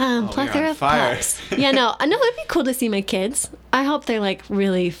 Plethora of pups. Yeah, no, it'd be cool to see my kids. I hope they're like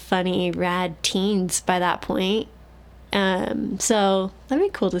really funny, rad teens by that point. So that'd be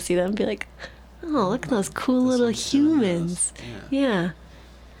cool to see them be like, oh, look at those cool little humans. Yeah.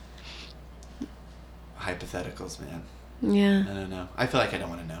 Hypotheticals, man. Yeah. I don't know. I feel like I don't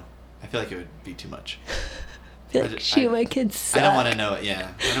want to know. I feel like it would be too much. My kids suck. I don't want to know it.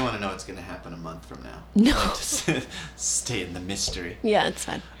 Yeah, I don't want to know what's going to happen a month from now. No. I like to stay in the mystery. Yeah, it's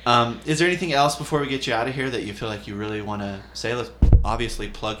fine. Is there anything else before we get you out of here that you feel like you really want to say? Let's obviously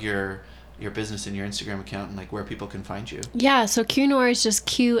plug your business and your Instagram account and like where people can find you. Yeah, so Q.NOOR is just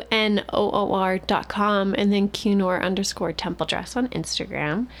QNOOR.com and then Q.NOOR_temple dress on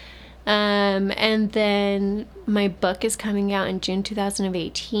Instagram. And then my book is coming out in June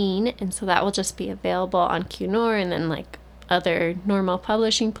 2018, and so that will just be available on Q.NOOR and then like other normal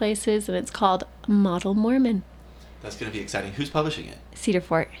publishing places, and it's called Model Mormon. That's going to be exciting. Who's publishing it? Cedar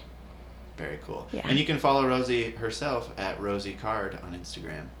Fort. Very cool. Yeah. And you can follow Rosie herself at Rosie Card on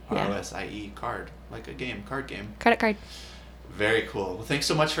Instagram. Yeah. ROSIE Card, like a game, card game. Credit card. Very cool. Well, thanks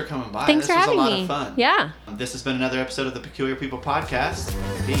so much for coming by. Thanks for having me. This was a lot of fun. Yeah. This has been another episode of the Peculiar People Podcast.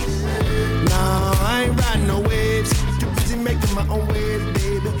 Peace. Nah, I ain't riding no waves. Too busy making my own waves,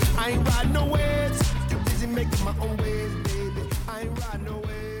 baby. I ain't riding